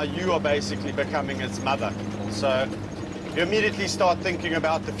 because now you are basically becoming its mother. So you immediately start thinking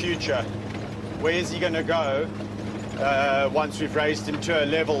about the future. Where is he going to go once we've raised him to a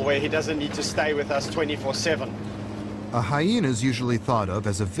level where he doesn't need to stay with us 24/7? A hyena is usually thought of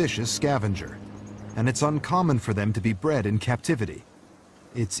as a vicious scavenger, and it's uncommon for them to be bred in captivity.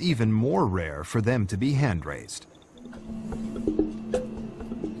 It's even more rare for them to be hand-raised.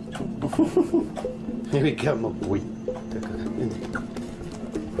 Here we come, my boy.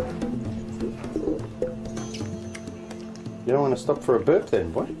 You don't want to stop for a burp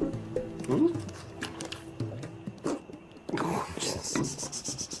then, boy? Hmm?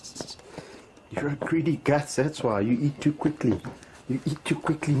 You're a greedy guts, that's why. You eat too quickly. You eat too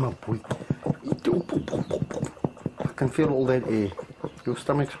quickly, my boy. I can feel all that air. Your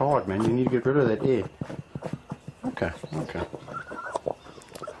stomach's hard, man. You need to get rid of that air. Okay, okay.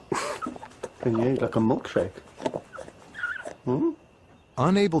 Can you eat like a milkshake? Hmm?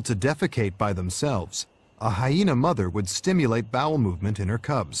 Unable to defecate by themselves, a hyena mother would stimulate bowel movement in her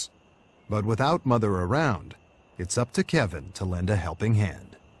cubs. But without mother around, it's up to Kevin to lend a helping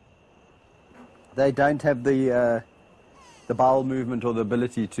hand. They don't have the bowel movement or the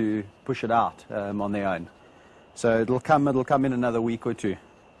ability to push it out on their own. So it'll come in another week or two.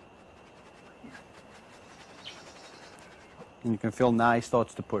 And you can feel now he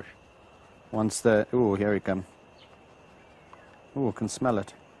starts to push. Once the, ooh, here he comes. Ooh, I can smell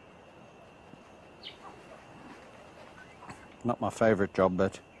it. Not my favorite job,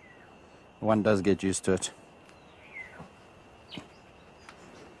 but one does get used to it.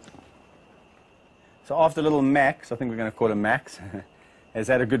 So after little Max, I think we're going to call him Max, has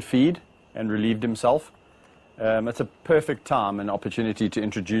had a good feed and relieved himself, it's a perfect time and opportunity to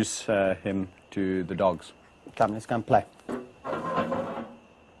introduce him to the dogs. Come, let's go and play.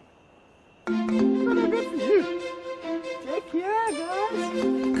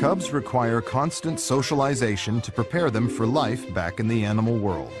 Cubs require constant socialization to prepare them for life back in the animal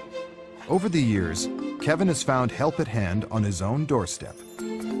world. Over the years, Kevin has found help at hand on his own doorstep.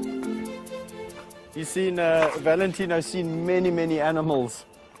 He's seen, Valentino's seen many animals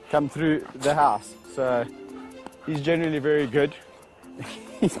come through the house, so he's generally very good.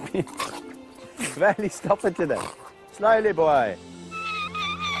 He's been... Valley, stop it today. Slowly, boy.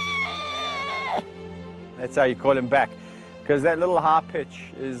 That's how you call him back. Because that little high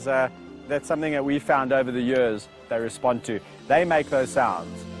pitch is, that's something that we found over the years they respond to. They make those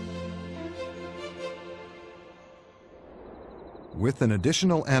sounds. With an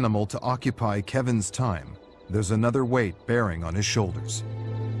additional animal to occupy Kevin's time, there's another weight bearing on his shoulders.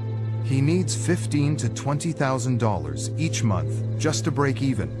 He needs $15,000 to $20,000 each month just to break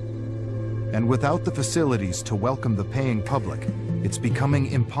even. And without the facilities to welcome the paying public, it's becoming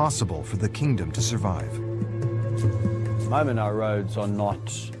impossible for the kingdom to survive. At the moment, our roads are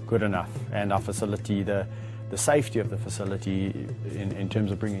not good enough, and our facility, the safety of the facility in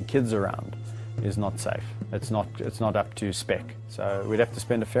terms of bringing kids around is not safe. It's not up to spec. So we'd have to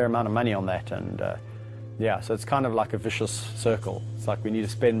spend a fair amount of money on that, and yeah, so it's kind of like a vicious circle. It's like we need to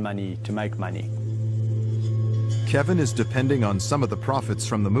spend money to make money. Kevin is depending on some of the profits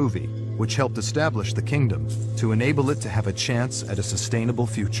from the movie, which helped establish the kingdom, to enable it to have a chance at a sustainable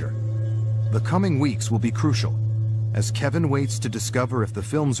future. The coming weeks will be crucial, as Kevin waits to discover if the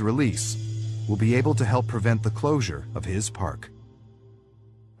film's release will be able to help prevent the closure of his park.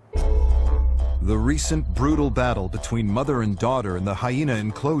 The recent brutal battle between mother and daughter in the hyena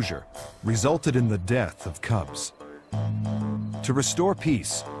enclosure resulted in the death of cubs. To restore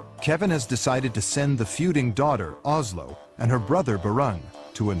peace, Kevin has decided to send the feuding daughter, Oslo, and her brother, Barung,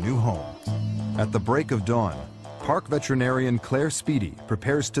 to a new home. At the break of dawn, park veterinarian Claire Speedy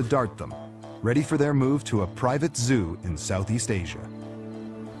prepares to dart them, ready for their move to a private zoo in Southeast Asia.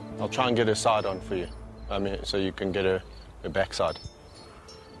 I'll try and get her side on for you. I mean, so you can get her backside.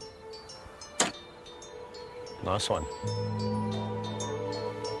 Nice one.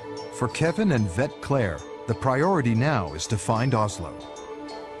 For Kevin and Vet Claire, the priority now is to find Oslo.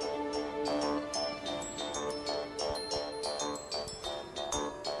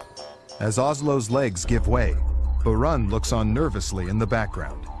 As Oslo's legs give way, Burun looks on nervously in the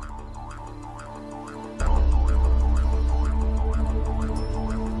background.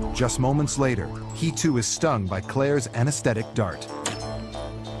 Just moments later, he too is stung by Claire's anesthetic dart.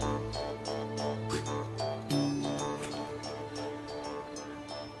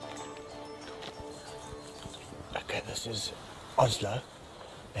 Okay, this is Oslo,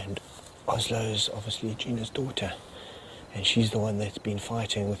 and Oslo is obviously Gina's daughter, and she's the one that's been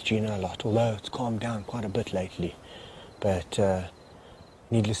fighting with Gina a lot, although it's calmed down quite a bit lately. But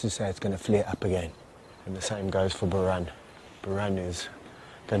needless to say, it's going to flare up again, and the same goes for Burun. Burun is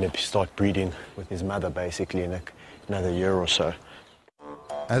going to start breeding with his mother basically in another year or so.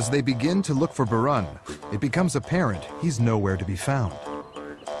 As they begin to look for Burun, it becomes apparent he's nowhere to be found.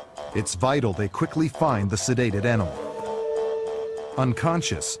 It's vital they quickly find the sedated animal.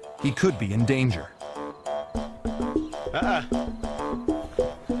 Unconscious, he could be in danger. Let's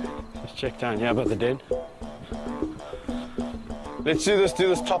check down here by the den. Let's do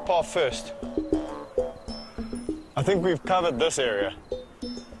this top half first. I think we've covered this area.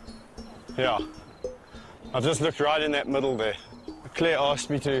 Yeah. I've just looked right in that middle there. Claire asked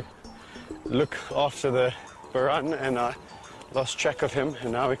me to look after the Burun, and I lost track of him,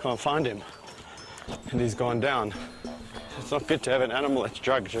 and now we can't find him. And he's gone down. It's not good to have an animal that's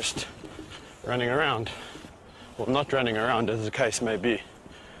drugged just running around. Well, not running around, as the case may be.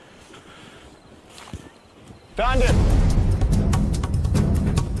 Found him!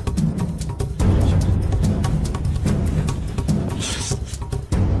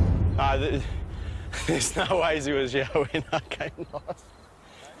 There's no ways he was here when I came last.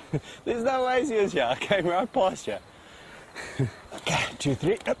 There's no ways he was here. I came right past you. Okay, 2,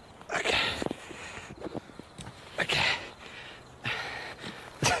 3. Up. Okay. Okay.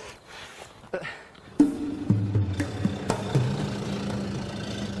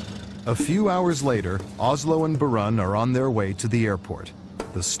 A few hours later, Oslo and Burun are on their way to the airport,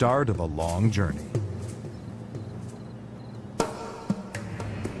 the start of a long journey.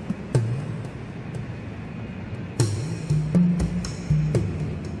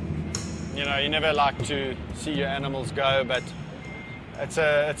 You know, you never like to see your animals go, but it's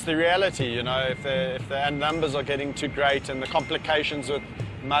the reality, you know. If the numbers are getting too great and the complications with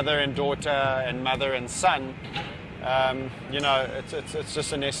mother and daughter and mother and son, you know, it's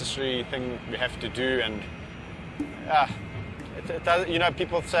just a necessary thing we have to do. And it does, you know,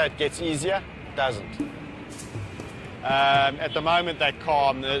 people say it gets easier. It doesn't. At the moment they're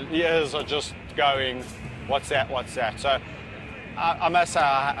calm. The ears are just going, what's that, what's that? So I must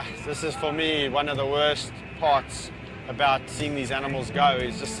say, this is for me one of the worst parts about seeing these animals go,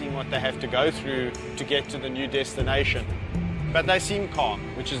 is just seeing what they have to go through to get to the new destination. But they seem calm,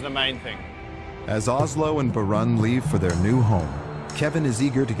 which is the main thing. As Oslo and Burun leave for their new home, Kevin is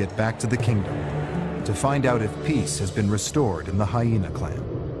eager to get back to the kingdom, to find out if peace has been restored in the hyena clan.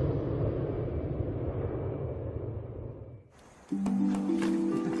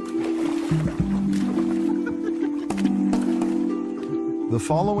 The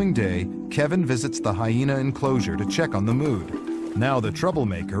following day, Kevin visits the hyena enclosure to check on the mood. Now the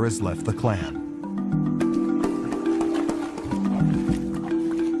troublemaker has left the clan.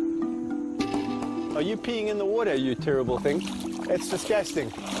 Are you peeing in the water, you terrible thing? It's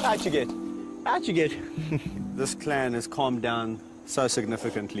disgusting. Out you get. Out you get. This clan has calmed down so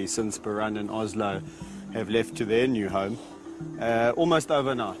significantly since Burun and Oslo have left to their new home. Almost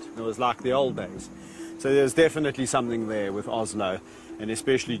overnight. It was like the old days. So there's definitely something there with Oslo, and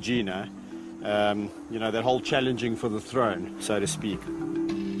especially Gina. You know, that whole challenging for the throne, so to speak.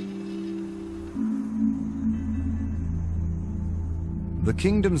 The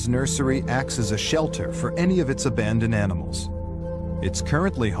kingdom's nursery acts as a shelter for any of its abandoned animals. It's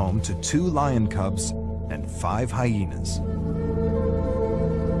currently home to 2 lion cubs and 5 hyenas.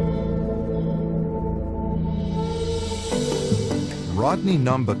 Rodney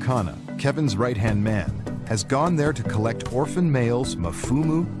Nambakana, Kevin's right-hand man, has gone there to collect orphan males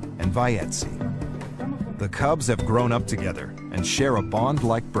Mafumu and Vayetsi. The cubs have grown up together and share a bond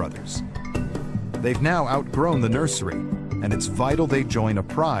like brothers. They've now outgrown the nursery, and it's vital they join a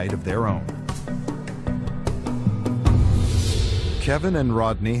pride of their own. Kevin and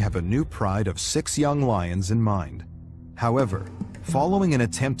Rodney have a new pride of 6 young lions in mind. However, following an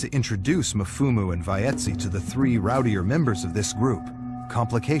attempt to introduce Mafumu and Vayetsi to the 3 rowdier members of this group,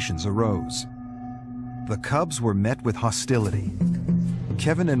 complications arose. The cubs were met with hostility.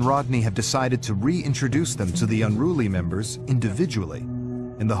 Kevin and Rodney have decided to reintroduce them to the unruly members individually,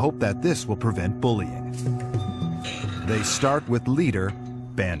 in the hope that this will prevent bullying. They start with leader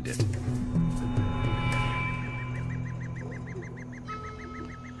Bandit.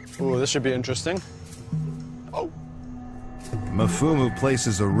 Oh, this should be interesting. Mafumu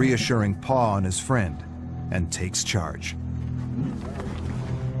places a reassuring paw on his friend and takes charge.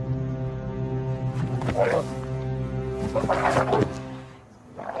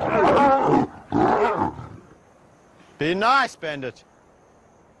 Be nice, Bandit.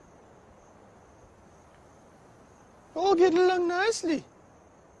 All get along nicely.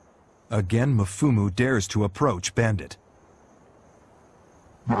 Again, Mafumu dares to approach Bandit.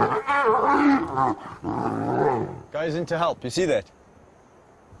 Goes in to help, you see that?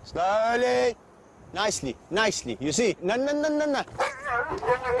 Slowly. Nicely, nicely. You see? No, no, no, no, no.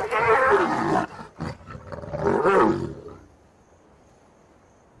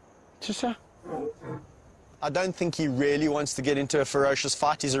 I don't think he really wants to get into a ferocious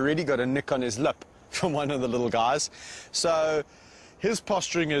fight. He's already got a nick on his lip from one of the little guys. So his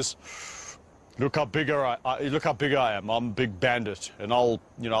posturing is, look how big I am. I'm a big bandit, and I'll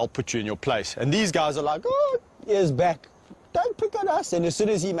put you in your place. And these guys are like, oh, ears back. Don't pick on us. And as soon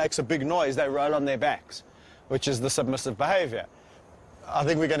as he makes a big noise, they roll on their backs, which is the submissive behavior. I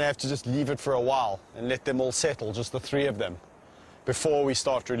think we're going to have to just leave it for a while and let them all settle, just the three of them, before we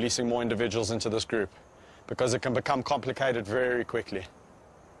start releasing more individuals into this group, because it can become complicated very quickly.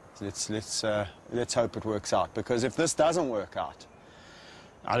 Let's hope it works out, because if this doesn't work out,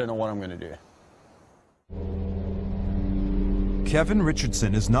 I don't know what I'm going to do. Kevin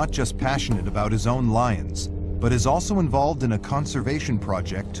Richardson is not just passionate about his own lions, but is also involved in a conservation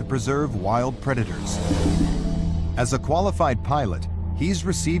project to preserve wild predators. As a qualified pilot, he's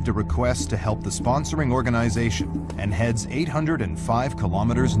received a request to help the sponsoring organization and heads 805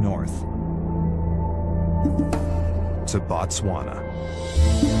 kilometers north to Botswana.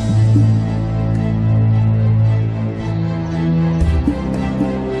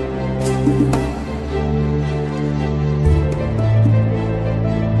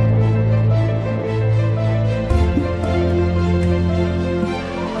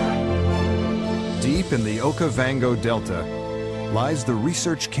 Deep in the Okavango Delta lies the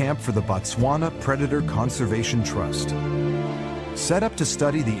research camp for the Botswana Predator Conservation Trust. Set up to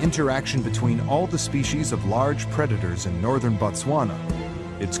study the interaction between all the species of large predators in northern Botswana,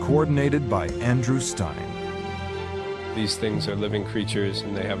 it's coordinated by Andrew Stein. These things are living creatures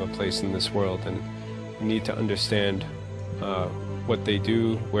and they have a place in this world, and we need to understand what they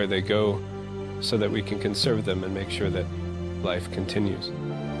do, where they go, so that we can conserve them and make sure that life continues.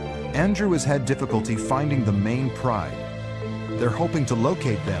 Andrew has had difficulty finding the main pride. They're hoping to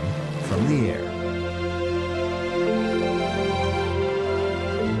locate them from the air.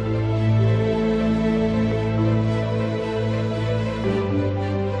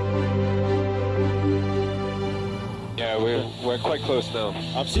 Yeah, we're quite close now.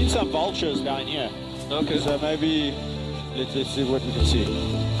 I've seen some vultures down here. Okay. So maybe let's see what we can see.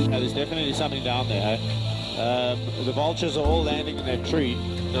 There's definitely something down there. The vultures are all landing in that tree.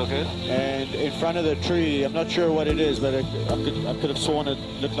 Okay. And in front of the tree, I'm not sure what it is, but I could have sworn it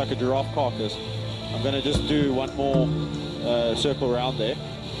looked like a giraffe carcass. I'm going to just do one more circle around there.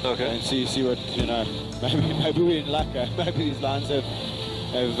 Okay. And see what, maybe we're in luck. Maybe these lions have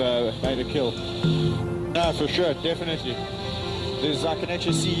made a kill. No, for sure, definitely. I can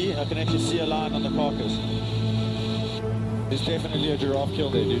actually see a lion on the carcass. There's definitely a giraffe kill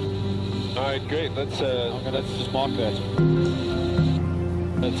there, dude. All right, great. Let's just mark that.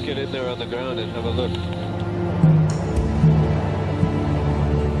 Let's get in there on the ground and have a look.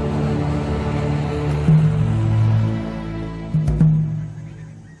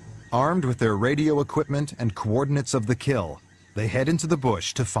 Armed with their radio equipment and coordinates of the kill, they head into the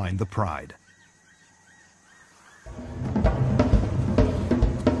bush to find the pride.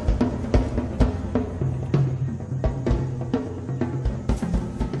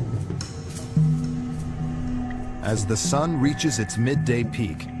 As the sun reaches its midday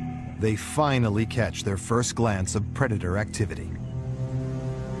peak, they finally catch their first glance of predator activity.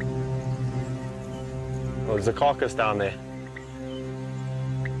 Well, there's a carcass down there.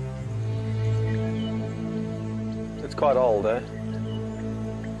 It's quite old, eh?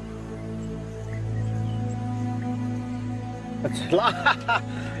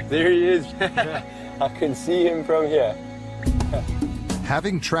 There he is. I can see him from here.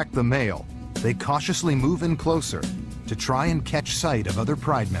 Having tracked the male, they cautiously move in closer to try and catch sight of other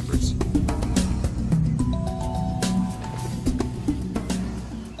pride members.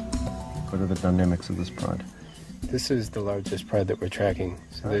 What are the dynamics of this pride? This is the largest pride that we're tracking.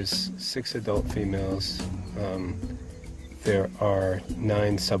 So there's 6 adult females, there are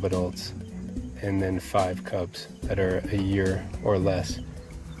 9 subadults, and then 5 cubs that are a year or less,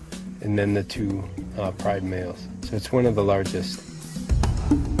 and then the 2 pride males. So it's one of the largest.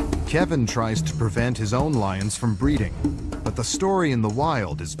 Kevin tries to prevent his own lions from breeding, but the story in the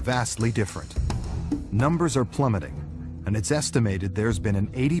wild is vastly different. Numbers are plummeting, and it's estimated there's been an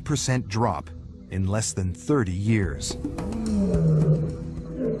 80% drop in less than 30 years.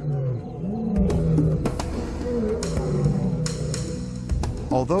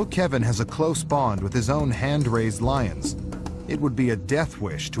 Although Kevin has a close bond with his own hand-raised lions, it would be a death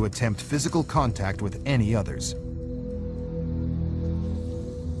wish to attempt physical contact with any others.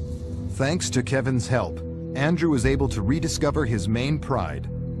 Thanks to Kevin's help, Andrew is able to rediscover his main pride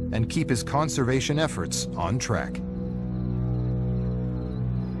and keep his conservation efforts on track.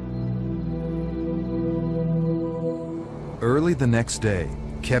 Early the next day,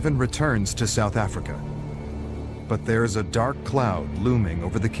 Kevin returns to South Africa. But there's a dark cloud looming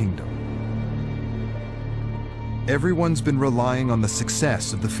over the kingdom. Everyone's been relying on the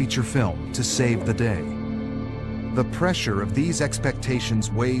success of the feature film to save the day. The pressure of these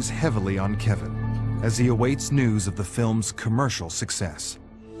expectations weighs heavily on Kevin as he awaits news of the film's commercial success.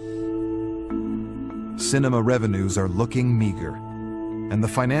 Cinema revenues are looking meager, and the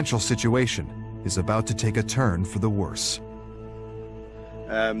financial situation is about to take a turn for the worse.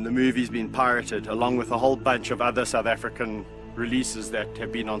 The movie's been pirated along with a whole bunch of other South African releases that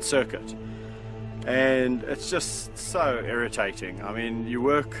have been on circuit. And it's just so irritating. I mean, you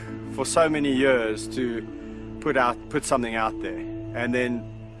work for so many years to put something out there, and then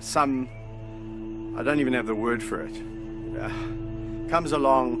some, I don't even have the word for it, comes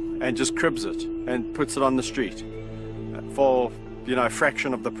along and just cribs it and puts it on the street for, you know, a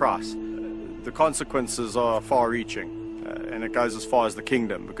fraction of the price. The consequences are far-reaching, and it goes as far as the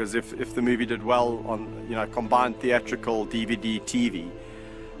kingdom, because if the movie did well on, you know, combined theatrical, DVD, TV,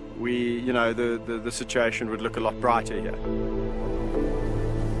 the situation would look a lot brighter here.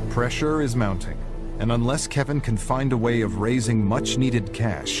 Pressure is mounting, and unless Kevin can find a way of raising much-needed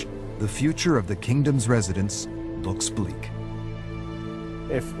cash, the future of the kingdom's residents looks bleak.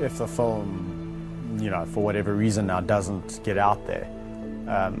 If the film, you know, for whatever reason now doesn't get out there,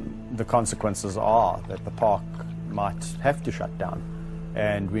 the consequences are that the park might have to shut down,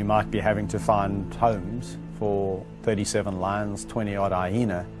 and we might be having to find homes for 37 lions, 20-odd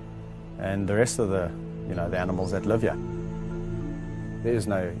hyena, and the rest of the animals that live here. There is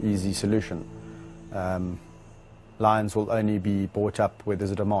no easy solution. Lions will only be bought up where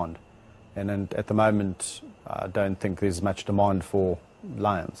there's a demand, and at the moment I don't think there's much demand for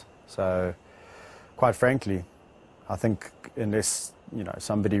lions. So quite frankly, I think unless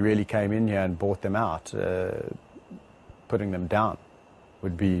somebody really came in here and bought them out, putting them down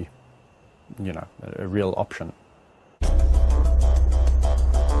would be a real option.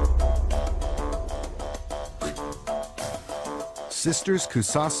 Sisters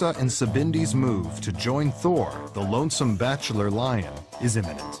Kusasa and Sabindi's move to join Thor, the lonesome bachelor lion, is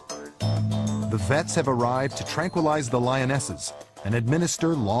imminent. The vets have arrived to tranquilize the lionesses and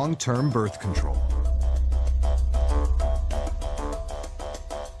administer long-term birth control.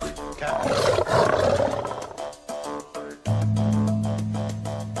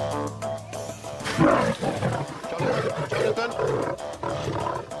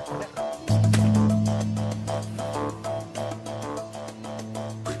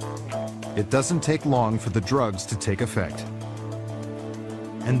 It doesn't take long for the drugs to take effect.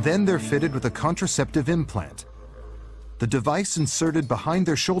 And then they're fitted with a contraceptive implant. The device inserted behind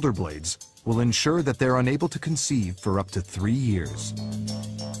their shoulder blades will ensure that they're unable to conceive for up to 3 years.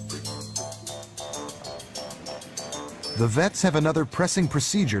 The vets have another pressing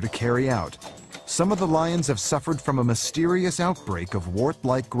procedure to carry out. Some of the lions have suffered from a mysterious outbreak of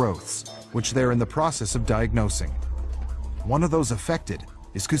wart-like growths, which they're in the process of diagnosing. One of those affected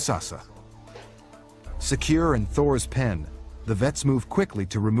is Kusasa. Secure in Thor's pen, the vets move quickly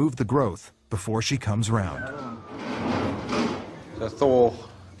to remove the growth before she comes round. So Thor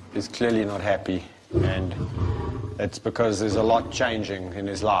is clearly not happy, and it's because there's a lot changing in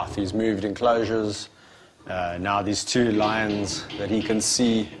his life. He's moved enclosures. Now there's 2 lions that he can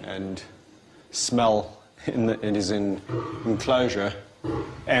see and smell in his enclosure,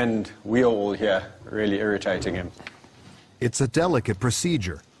 and we are all here really irritating him. It's a delicate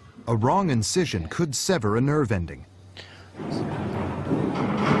procedure. A wrong incision could sever a nerve ending.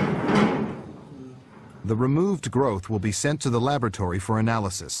 The removed growth will be sent to the laboratory for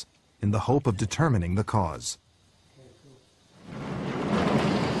analysis in the hope of determining the cause.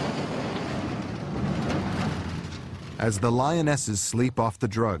 As the lionesses sleep off the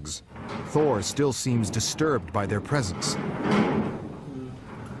drugs, Thor still seems disturbed by their presence.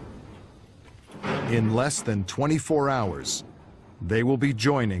 In less than 24 hours, they will be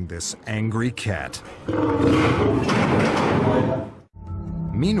joining this angry cat.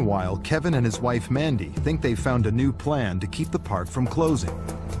 Meanwhile, Kevin and his wife Mandy think they've found a new plan to keep the park from closing.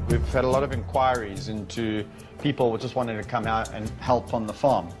 We've had a lot of inquiries into people just wanting to come out and help on the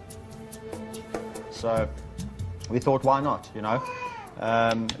farm. So we thought, why not, you know?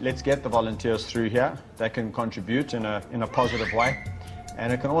 Let's get the volunteers through here. They can contribute in a positive way.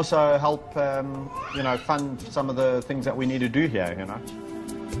 And it can also help, you know, fund some of the things that we need to do here, you know.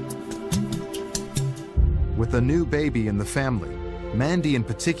 With a new baby in the family, Mandy in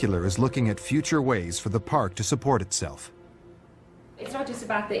particular is looking at future ways for the park to support itself. It's not just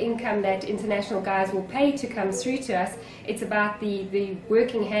about the income that international guys will pay to come through to us, it's about the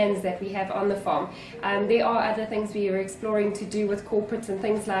working hands that we have on the farm. There are other things we are exploring to do with corporates and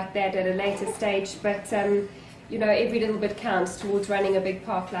things like that at a later stage, but you know, every little bit counts towards running a big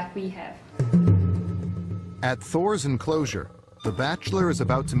park like we have. At Thor's enclosure, the Bachelor is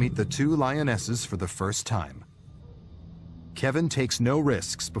about to meet the two lionesses for the first time. Kevin takes no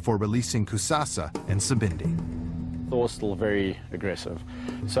risks before releasing Kusasa and Sabindi. Thor's still very aggressive.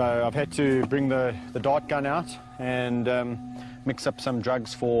 So I've had to bring the dart gun out and mix up some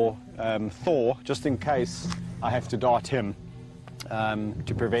drugs for Thor, just in case I have to dart him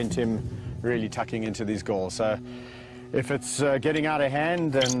to prevent him really tucking into these goals. So if it's getting out of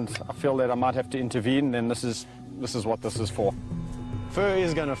hand and I feel that I might have to intervene, then this is what this is for. Fur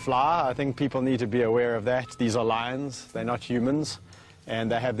is going to fly. I think people need to be aware of that. These are lions, they're not humans,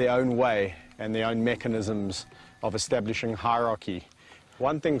 and they have their own way and their own mechanisms of establishing hierarchy.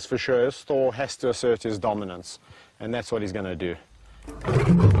 One thing's for sure is Thor has to assert his dominance, and that's what he's going to do.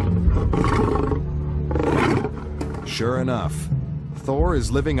 Sure enough, Thor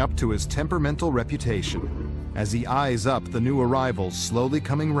is living up to his temperamental reputation as he eyes up the new arrivals slowly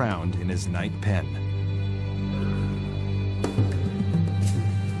coming round in his night pen.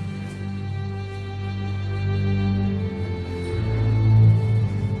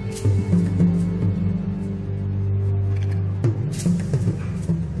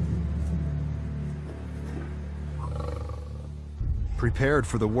 Prepared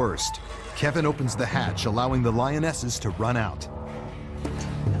for the worst, Kevin opens the hatch, allowing the lionesses to run out.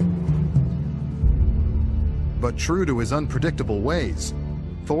 But true to his unpredictable ways,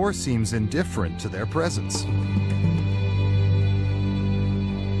 Thor seems indifferent to their presence.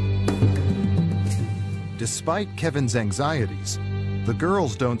 Despite Kevin's anxieties, the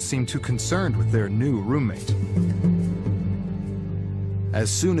girls don't seem too concerned with their new roommate. As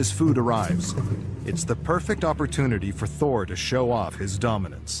soon as food arrives, it's the perfect opportunity for Thor to show off his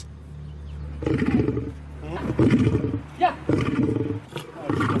dominance. Yeah.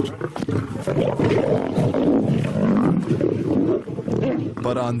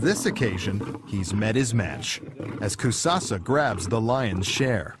 But on this occasion, he's met his match, as Kusasa grabs the lion's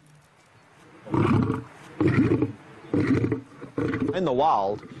share. In the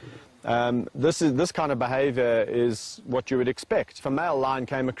wild, this kind of behavior is what you would expect. If a male lion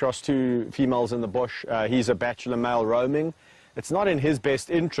came across two females in the bush, he's a bachelor male roaming. It's not in his best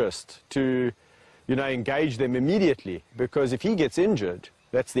interest to, you know, engage them immediately, because if he gets injured,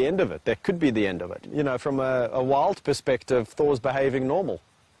 that's the end of it. That could be the end of it. You know, from a wild perspective, Thor's behaving normal.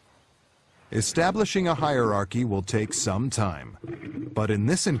 Establishing a hierarchy will take some time, but in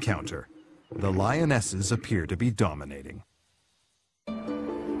this encounter, the lionesses appear to be dominating.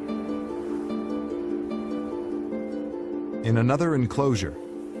 In another enclosure,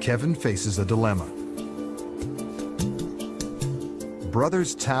 Kevin faces a dilemma.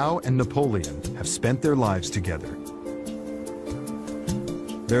 Brothers Tao and Napoleon have spent their lives together.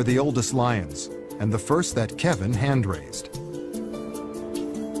 They're the oldest lions, and the first that Kevin hand-raised.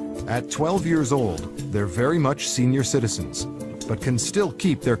 At 12 years old, they're very much senior citizens, but can still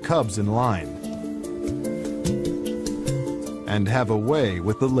keep their cubs in line and have a way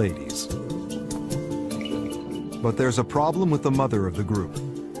with the ladies. But there's a problem with the mother of the group,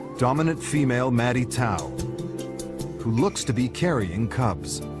 dominant female Maddie Tao, who looks to be carrying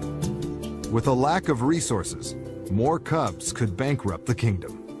cubs. With a lack of resources, more cubs could bankrupt the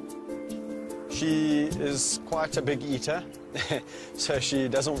kingdom. She is quite a big eater, so she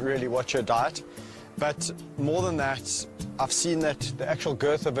doesn't really watch her diet. But more than that, I've seen that the actual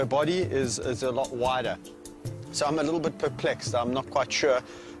girth of her body is a lot wider. So I'm a little bit perplexed. I'm not quite sure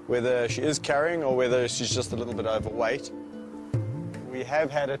whether she is carrying or whether she's just a little bit overweight. We have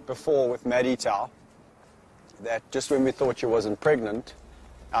had it before with Maddie Tao, that just when we thought she wasn't pregnant,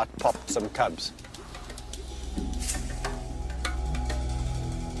 out popped some cubs.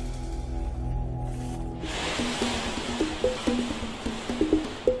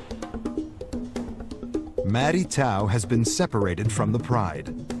 Maddie Tao has been separated from the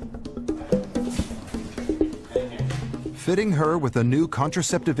pride. Fitting her with a new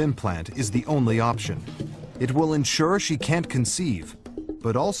contraceptive implant is the only option. It will ensure she can't conceive,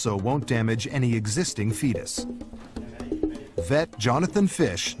 but also won't damage any existing fetus. Vet Jonathan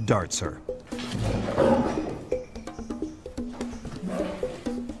Fish darts her.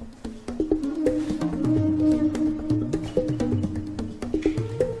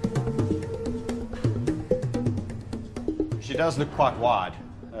 She does look quite wide,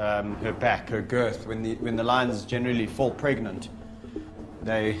 her back, her girth. When the lions generally fall pregnant,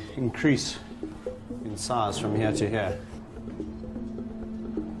 they increase in size from here to here.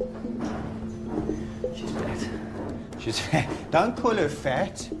 She's fat. She's fat. Don't call her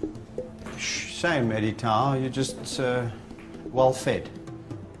fat. Shame, Maddie Tao, you're just well fed.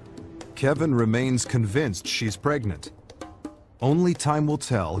 Kevin remains convinced she's pregnant. Only time will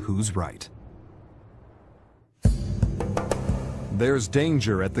tell who's right. There's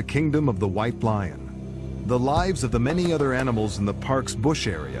danger at the Kingdom of the White Lion. The lives of the many other animals in the park's bush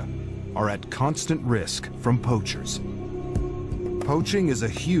area are at constant risk from poachers. Poaching is a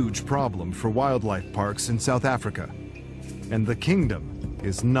huge problem for wildlife parks in South Africa, and the Kingdom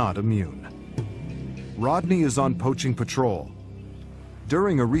is not immune. Rodney is on poaching patrol.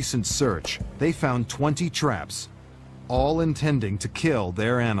 During a recent search, they found 20 traps, all intending to kill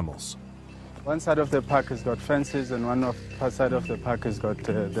their animals. One side of the park has got fences and one side of the park has got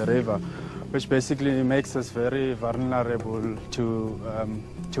the river, which basically makes us very vulnerable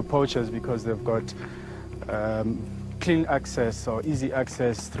to poachers because they've got clean access or easy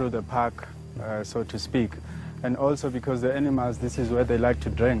access through the park, so to speak. And also because the animals, this is where they like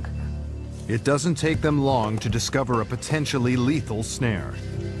to drink. It doesn't take them long to discover a potentially lethal snare.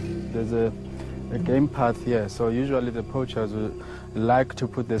 There's a game path here, so usually the poachers will like to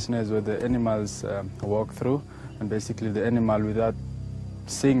put the snares where the animals walk through, and basically the animal, without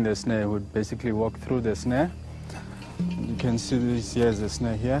seeing the snare, would basically walk through the snare. You can see this here is the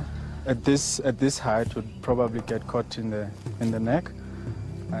snare here. At this height, would probably get caught in the neck,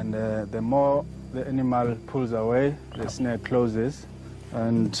 and the more the animal pulls away, the snare closes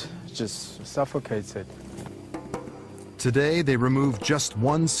and just suffocates it. Today they remove just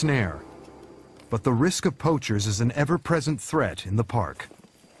one snare, but the risk of poachers is an ever-present threat in the park.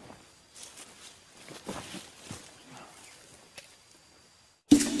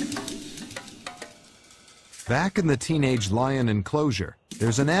 Back in the teenage lion enclosure,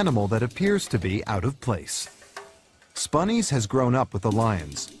 there's an animal that appears to be out of place. Spunnies has grown up with the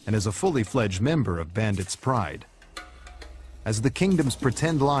lions and is a fully fledged member of Bandit's Pride. As the kingdom's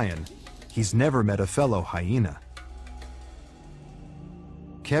pretend lion, he's never met a fellow hyena.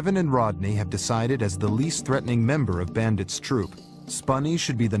 Kevin and Rodney have decided, as the least threatening member of Bandit's troop, Spunny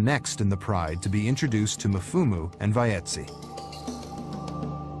should be the next in the Pride to be introduced to Mfumu and Vaetsi.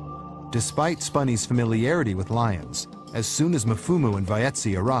 Despite Spunny's familiarity with lions, as soon as Mfumu and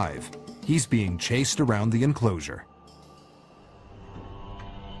Vaetsi arrive, he's being chased around the enclosure.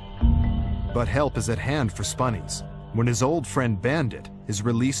 But help is at hand for Spunnies when his old friend Bandit is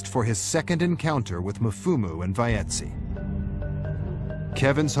released for his second encounter with Mfumu and Vaetsi.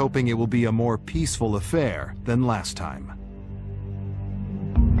 Kevin's hoping it will be a more peaceful affair than last time.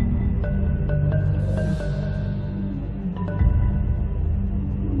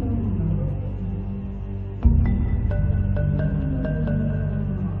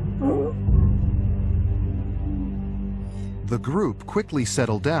 The group quickly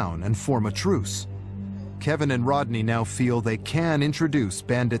settle down and form a truce. Kevin and Rodney now feel they can introduce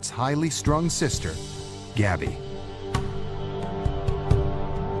Bandit's highly strung sister, Gabby.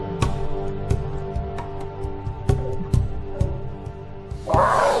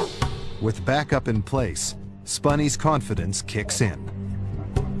 With backup in place, Spunny's confidence kicks in.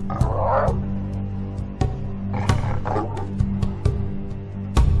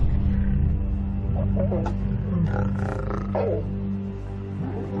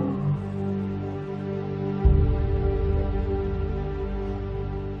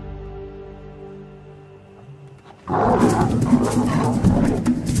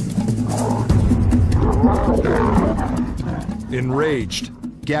 Enraged,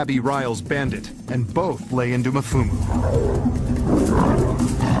 Gabby riles Bandit, and both lay into Mfumu.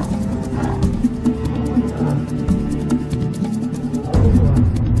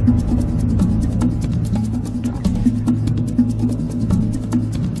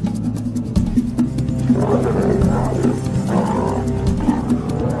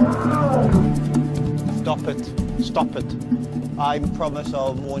 Stop it. Stop it. I promise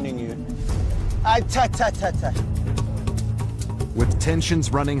I'll warning you. With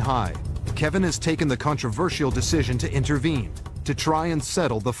tensions running high, Kevin has taken the controversial decision to intervene, to try and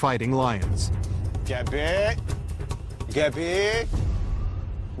settle the fighting lions. Gabby. Gabby.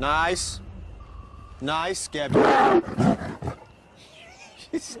 Nice. Nice, Gabby.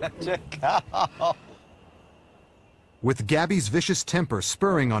 She's such a cow. With Gabby's vicious temper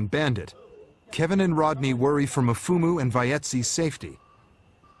spurring on Bandit, Kevin and Rodney worry for Mfumu and Vayetsi's safety.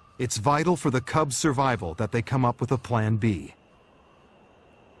 It's vital for the cubs' survival that they come up with a plan B.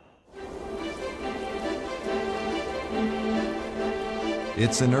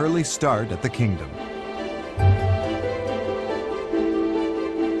 It's an early start at the kingdom.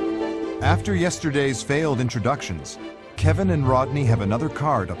 After yesterday's failed introductions, Kevin and Rodney have another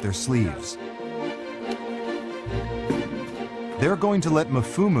card up their sleeves. They're going to let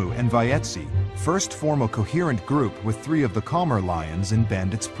Mfumu and Vayetsi first form a coherent group with 3 of the calmer lions in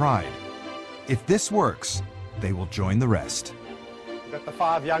Bandit's pride. If this works, they will join the rest. You've got the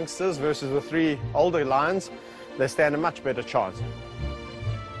 5 youngsters versus the 3 older lions. They stand a much better chance.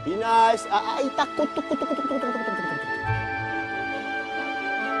 Be nice.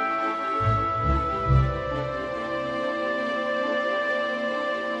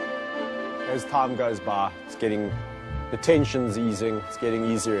 As time goes by, the tension's easing, it's getting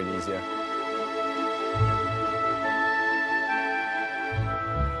easier and easier.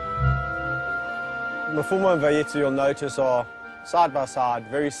 Mfumu and Vayetsi, you'll notice, are side by side,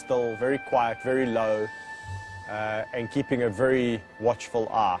 very still, very quiet, very low, and keeping a very watchful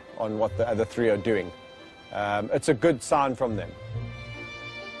eye on what the other 3 are doing. It's a good sign from them.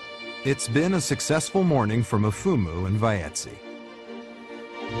 It's been a successful morning for Mfumu and Vayetsi.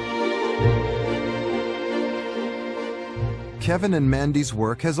 Kevin and Mandy's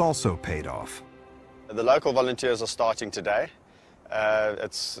work has also paid off. The local volunteers are starting today.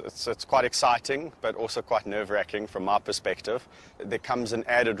 It's quite exciting, but also quite nerve-wracking from my perspective. There comes an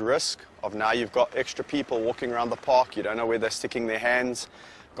added risk of now you've got extra people walking around the park. You don't know where they're sticking their hands.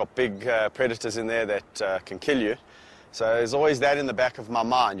 Got big predators in there that can kill you. So there's always that in the back of my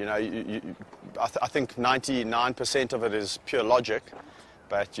mind. You know, I think 99% of it is pure logic,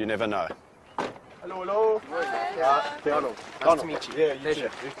 but you never know. Hello, hello. Piano. Nice to meet you. Yeah, you too.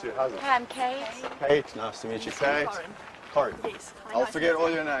 You too. How's it? Hi, I'm Kate. Kate, nice to meet you. Kate. Corin. Yes. I'll forget all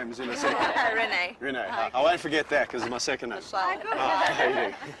your names in a second. Renee. Renee. I won't forget that because it's my second name. How you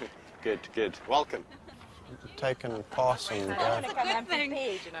doing? Good, good. Welcome. Take and pass and go.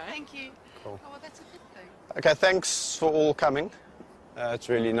 Thank you. Cool. Oh, well, that's a good thing. Okay, thanks for all coming. It's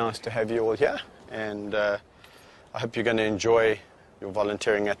really nice to have you all here, and I hope you're going to enjoy your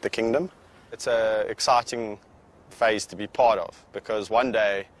volunteering at the Kingdom. It's an exciting phase to be part of, because one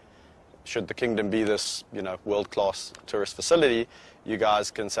day, should the Kingdom be this, world-class tourist facility, you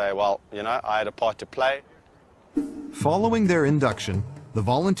guys can say, well, I had a part to play. Following their induction, the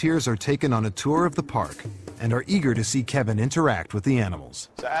volunteers are taken on a tour of the park and are eager to see Kevin interact with the animals.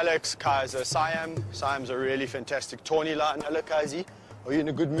 So Alex, Kaiser, Siam. Siam's a really fantastic tawny lion. Hello, Kaisi. Are you in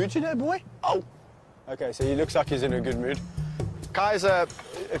a good mood today, boy? Oh! Okay, so he looks like he's in a good mood. Kaiser,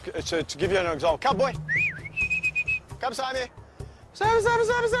 to give you an example, come, boy. Come, Simon. Sammy.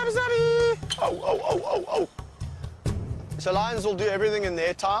 Oh. So lions will do everything in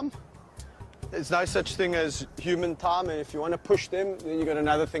their time. There's no such thing as human time, and if you want to push them, then you've got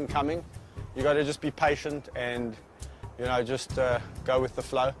another thing coming. You've got to just be patient and, just go with the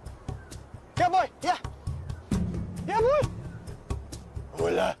flow. Come, boy. Yeah. Yeah, boy.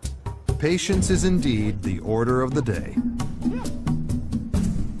 Hola. Patience is indeed the order of the day.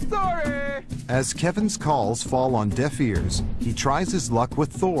 Sorry. As Kevin's calls fall on deaf ears, he tries his luck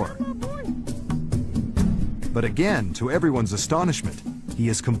with Thor. But again, to everyone's astonishment, he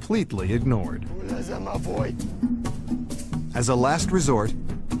is completely ignored. As a last resort,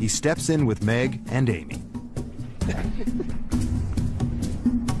 he steps in with Meg and Amy,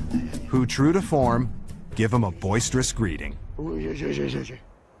 who, true to form, give him a boisterous greeting.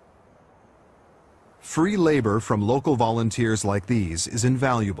 Free labor from local volunteers like these is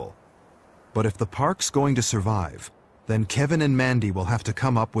invaluable. But if the park's going to survive, then Kevin and Mandy will have to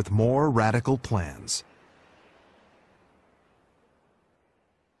come up with more radical plans.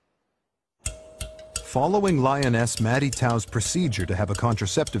 Following Lioness Maddie Tao's procedure to have a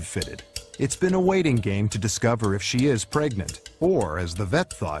contraceptive fitted, it's been a waiting game to discover if she is pregnant, or, as the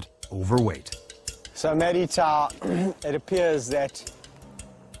vet thought, overweight. So Maddie Tao, it appears that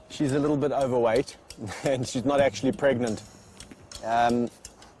she's a little bit overweight, and she's not actually pregnant.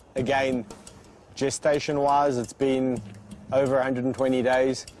 Again, gestation-wise, it's been over 120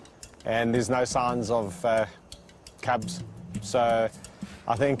 days, and there's no signs of cubs. So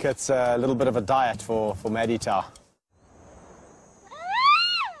I think it's a little bit of a diet for Maddie Tao.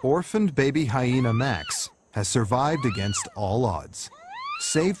 Orphaned baby hyena Max has survived against all odds.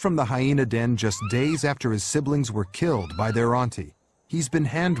 Saved from the hyena den just days after his siblings were killed by their auntie, he's been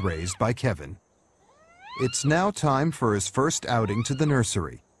hand-raised by Kevin. It's now time for his first outing to the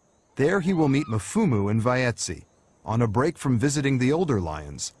nursery. There he will meet Mfumu and Vaetsi, on a break from visiting the older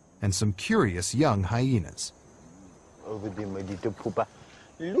lions and some curious young hyenas. Over there, my little pooper.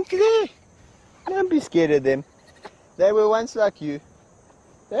 Look there! Don't be scared of them. They were once like you.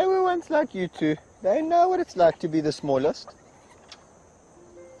 They were once like you too. They know what it's like to be the smallest.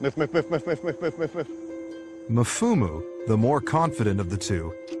 Miff, miff, miff, miff, miff, miff, miff, miff, miff. Mfumu, the more confident of the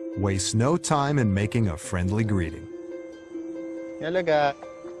two, wastes no time in making a friendly greeting. Hello, guy.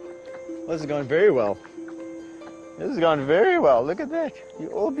 This is going very well. This is going very well. Look at that.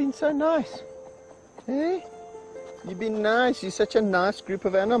 You've all been so nice. Hey? You've been nice. You're such a nice group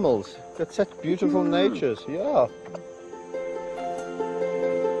of animals. Got such beautiful natures. Yeah.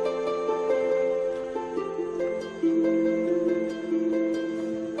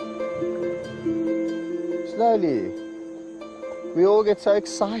 Slowly. We all get so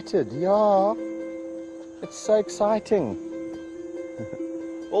excited. Yeah. It's so exciting.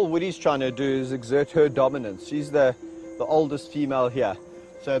 All Woody's trying to do is exert her dominance. She's the oldest female here.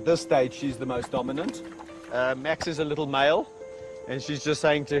 So at this stage, she's the most dominant. Max is a little male, and she's just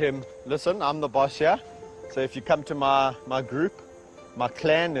saying to him, listen, I'm the boss here. So if you come to my group, my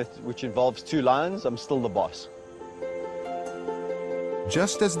clan, which involves 2 lions, I'm still the boss.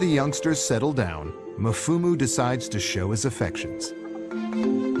 Just as the youngsters settle down, Mfumu decides to show his affections.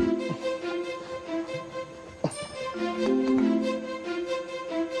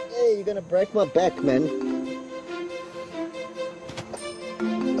 Hey, you're gonna break my back, man.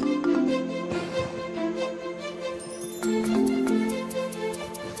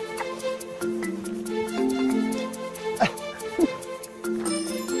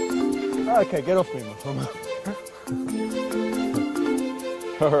 Okay, get off me, Mfumu.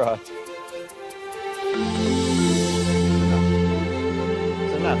 All right.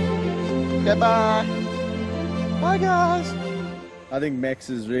 It's enough. Goodbye. Bye, guys. I think Max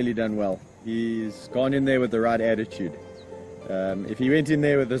has really done well. He's gone in there with the right attitude. If he went in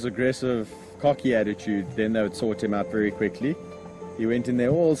there with this aggressive, cocky attitude, then they would sort him out very quickly. He went in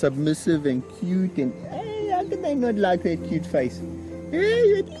there all submissive and cute, and hey, how can they not like that cute face?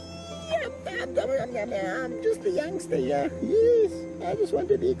 Hey, I'm just a youngster, yeah. Yes, I just want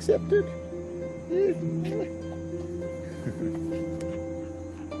to be accepted. Yes.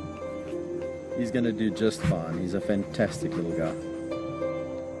 He's going to do just fine. He's a fantastic little guy.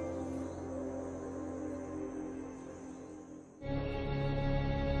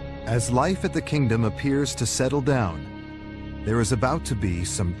 As life at the kingdom appears to settle down, there is about to be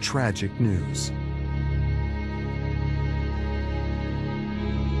some tragic news.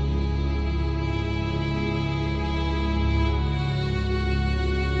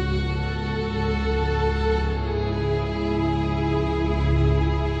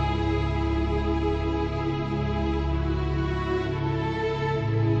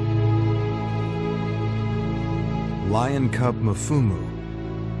 Lion cub Mfumu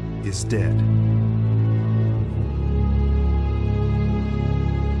is dead.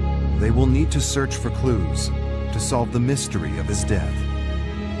 They will need to search for clues to solve the mystery of his death.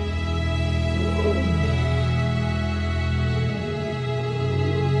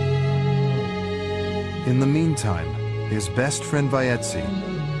 In the meantime, his best friend Vaetsi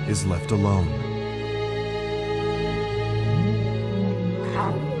is left alone.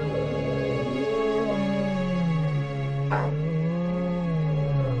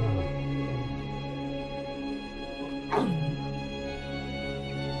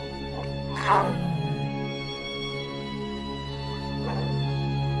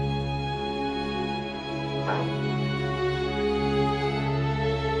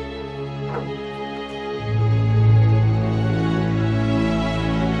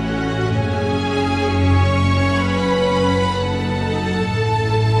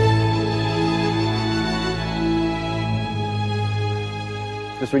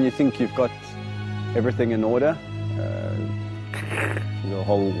 Just when you think you've got everything in order, your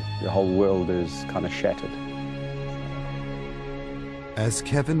whole world is kind of shattered. As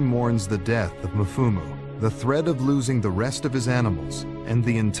Kevin mourns the death of Mfumu, the threat of losing the rest of his animals and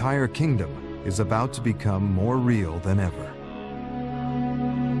the entire kingdom is about to become more real than ever.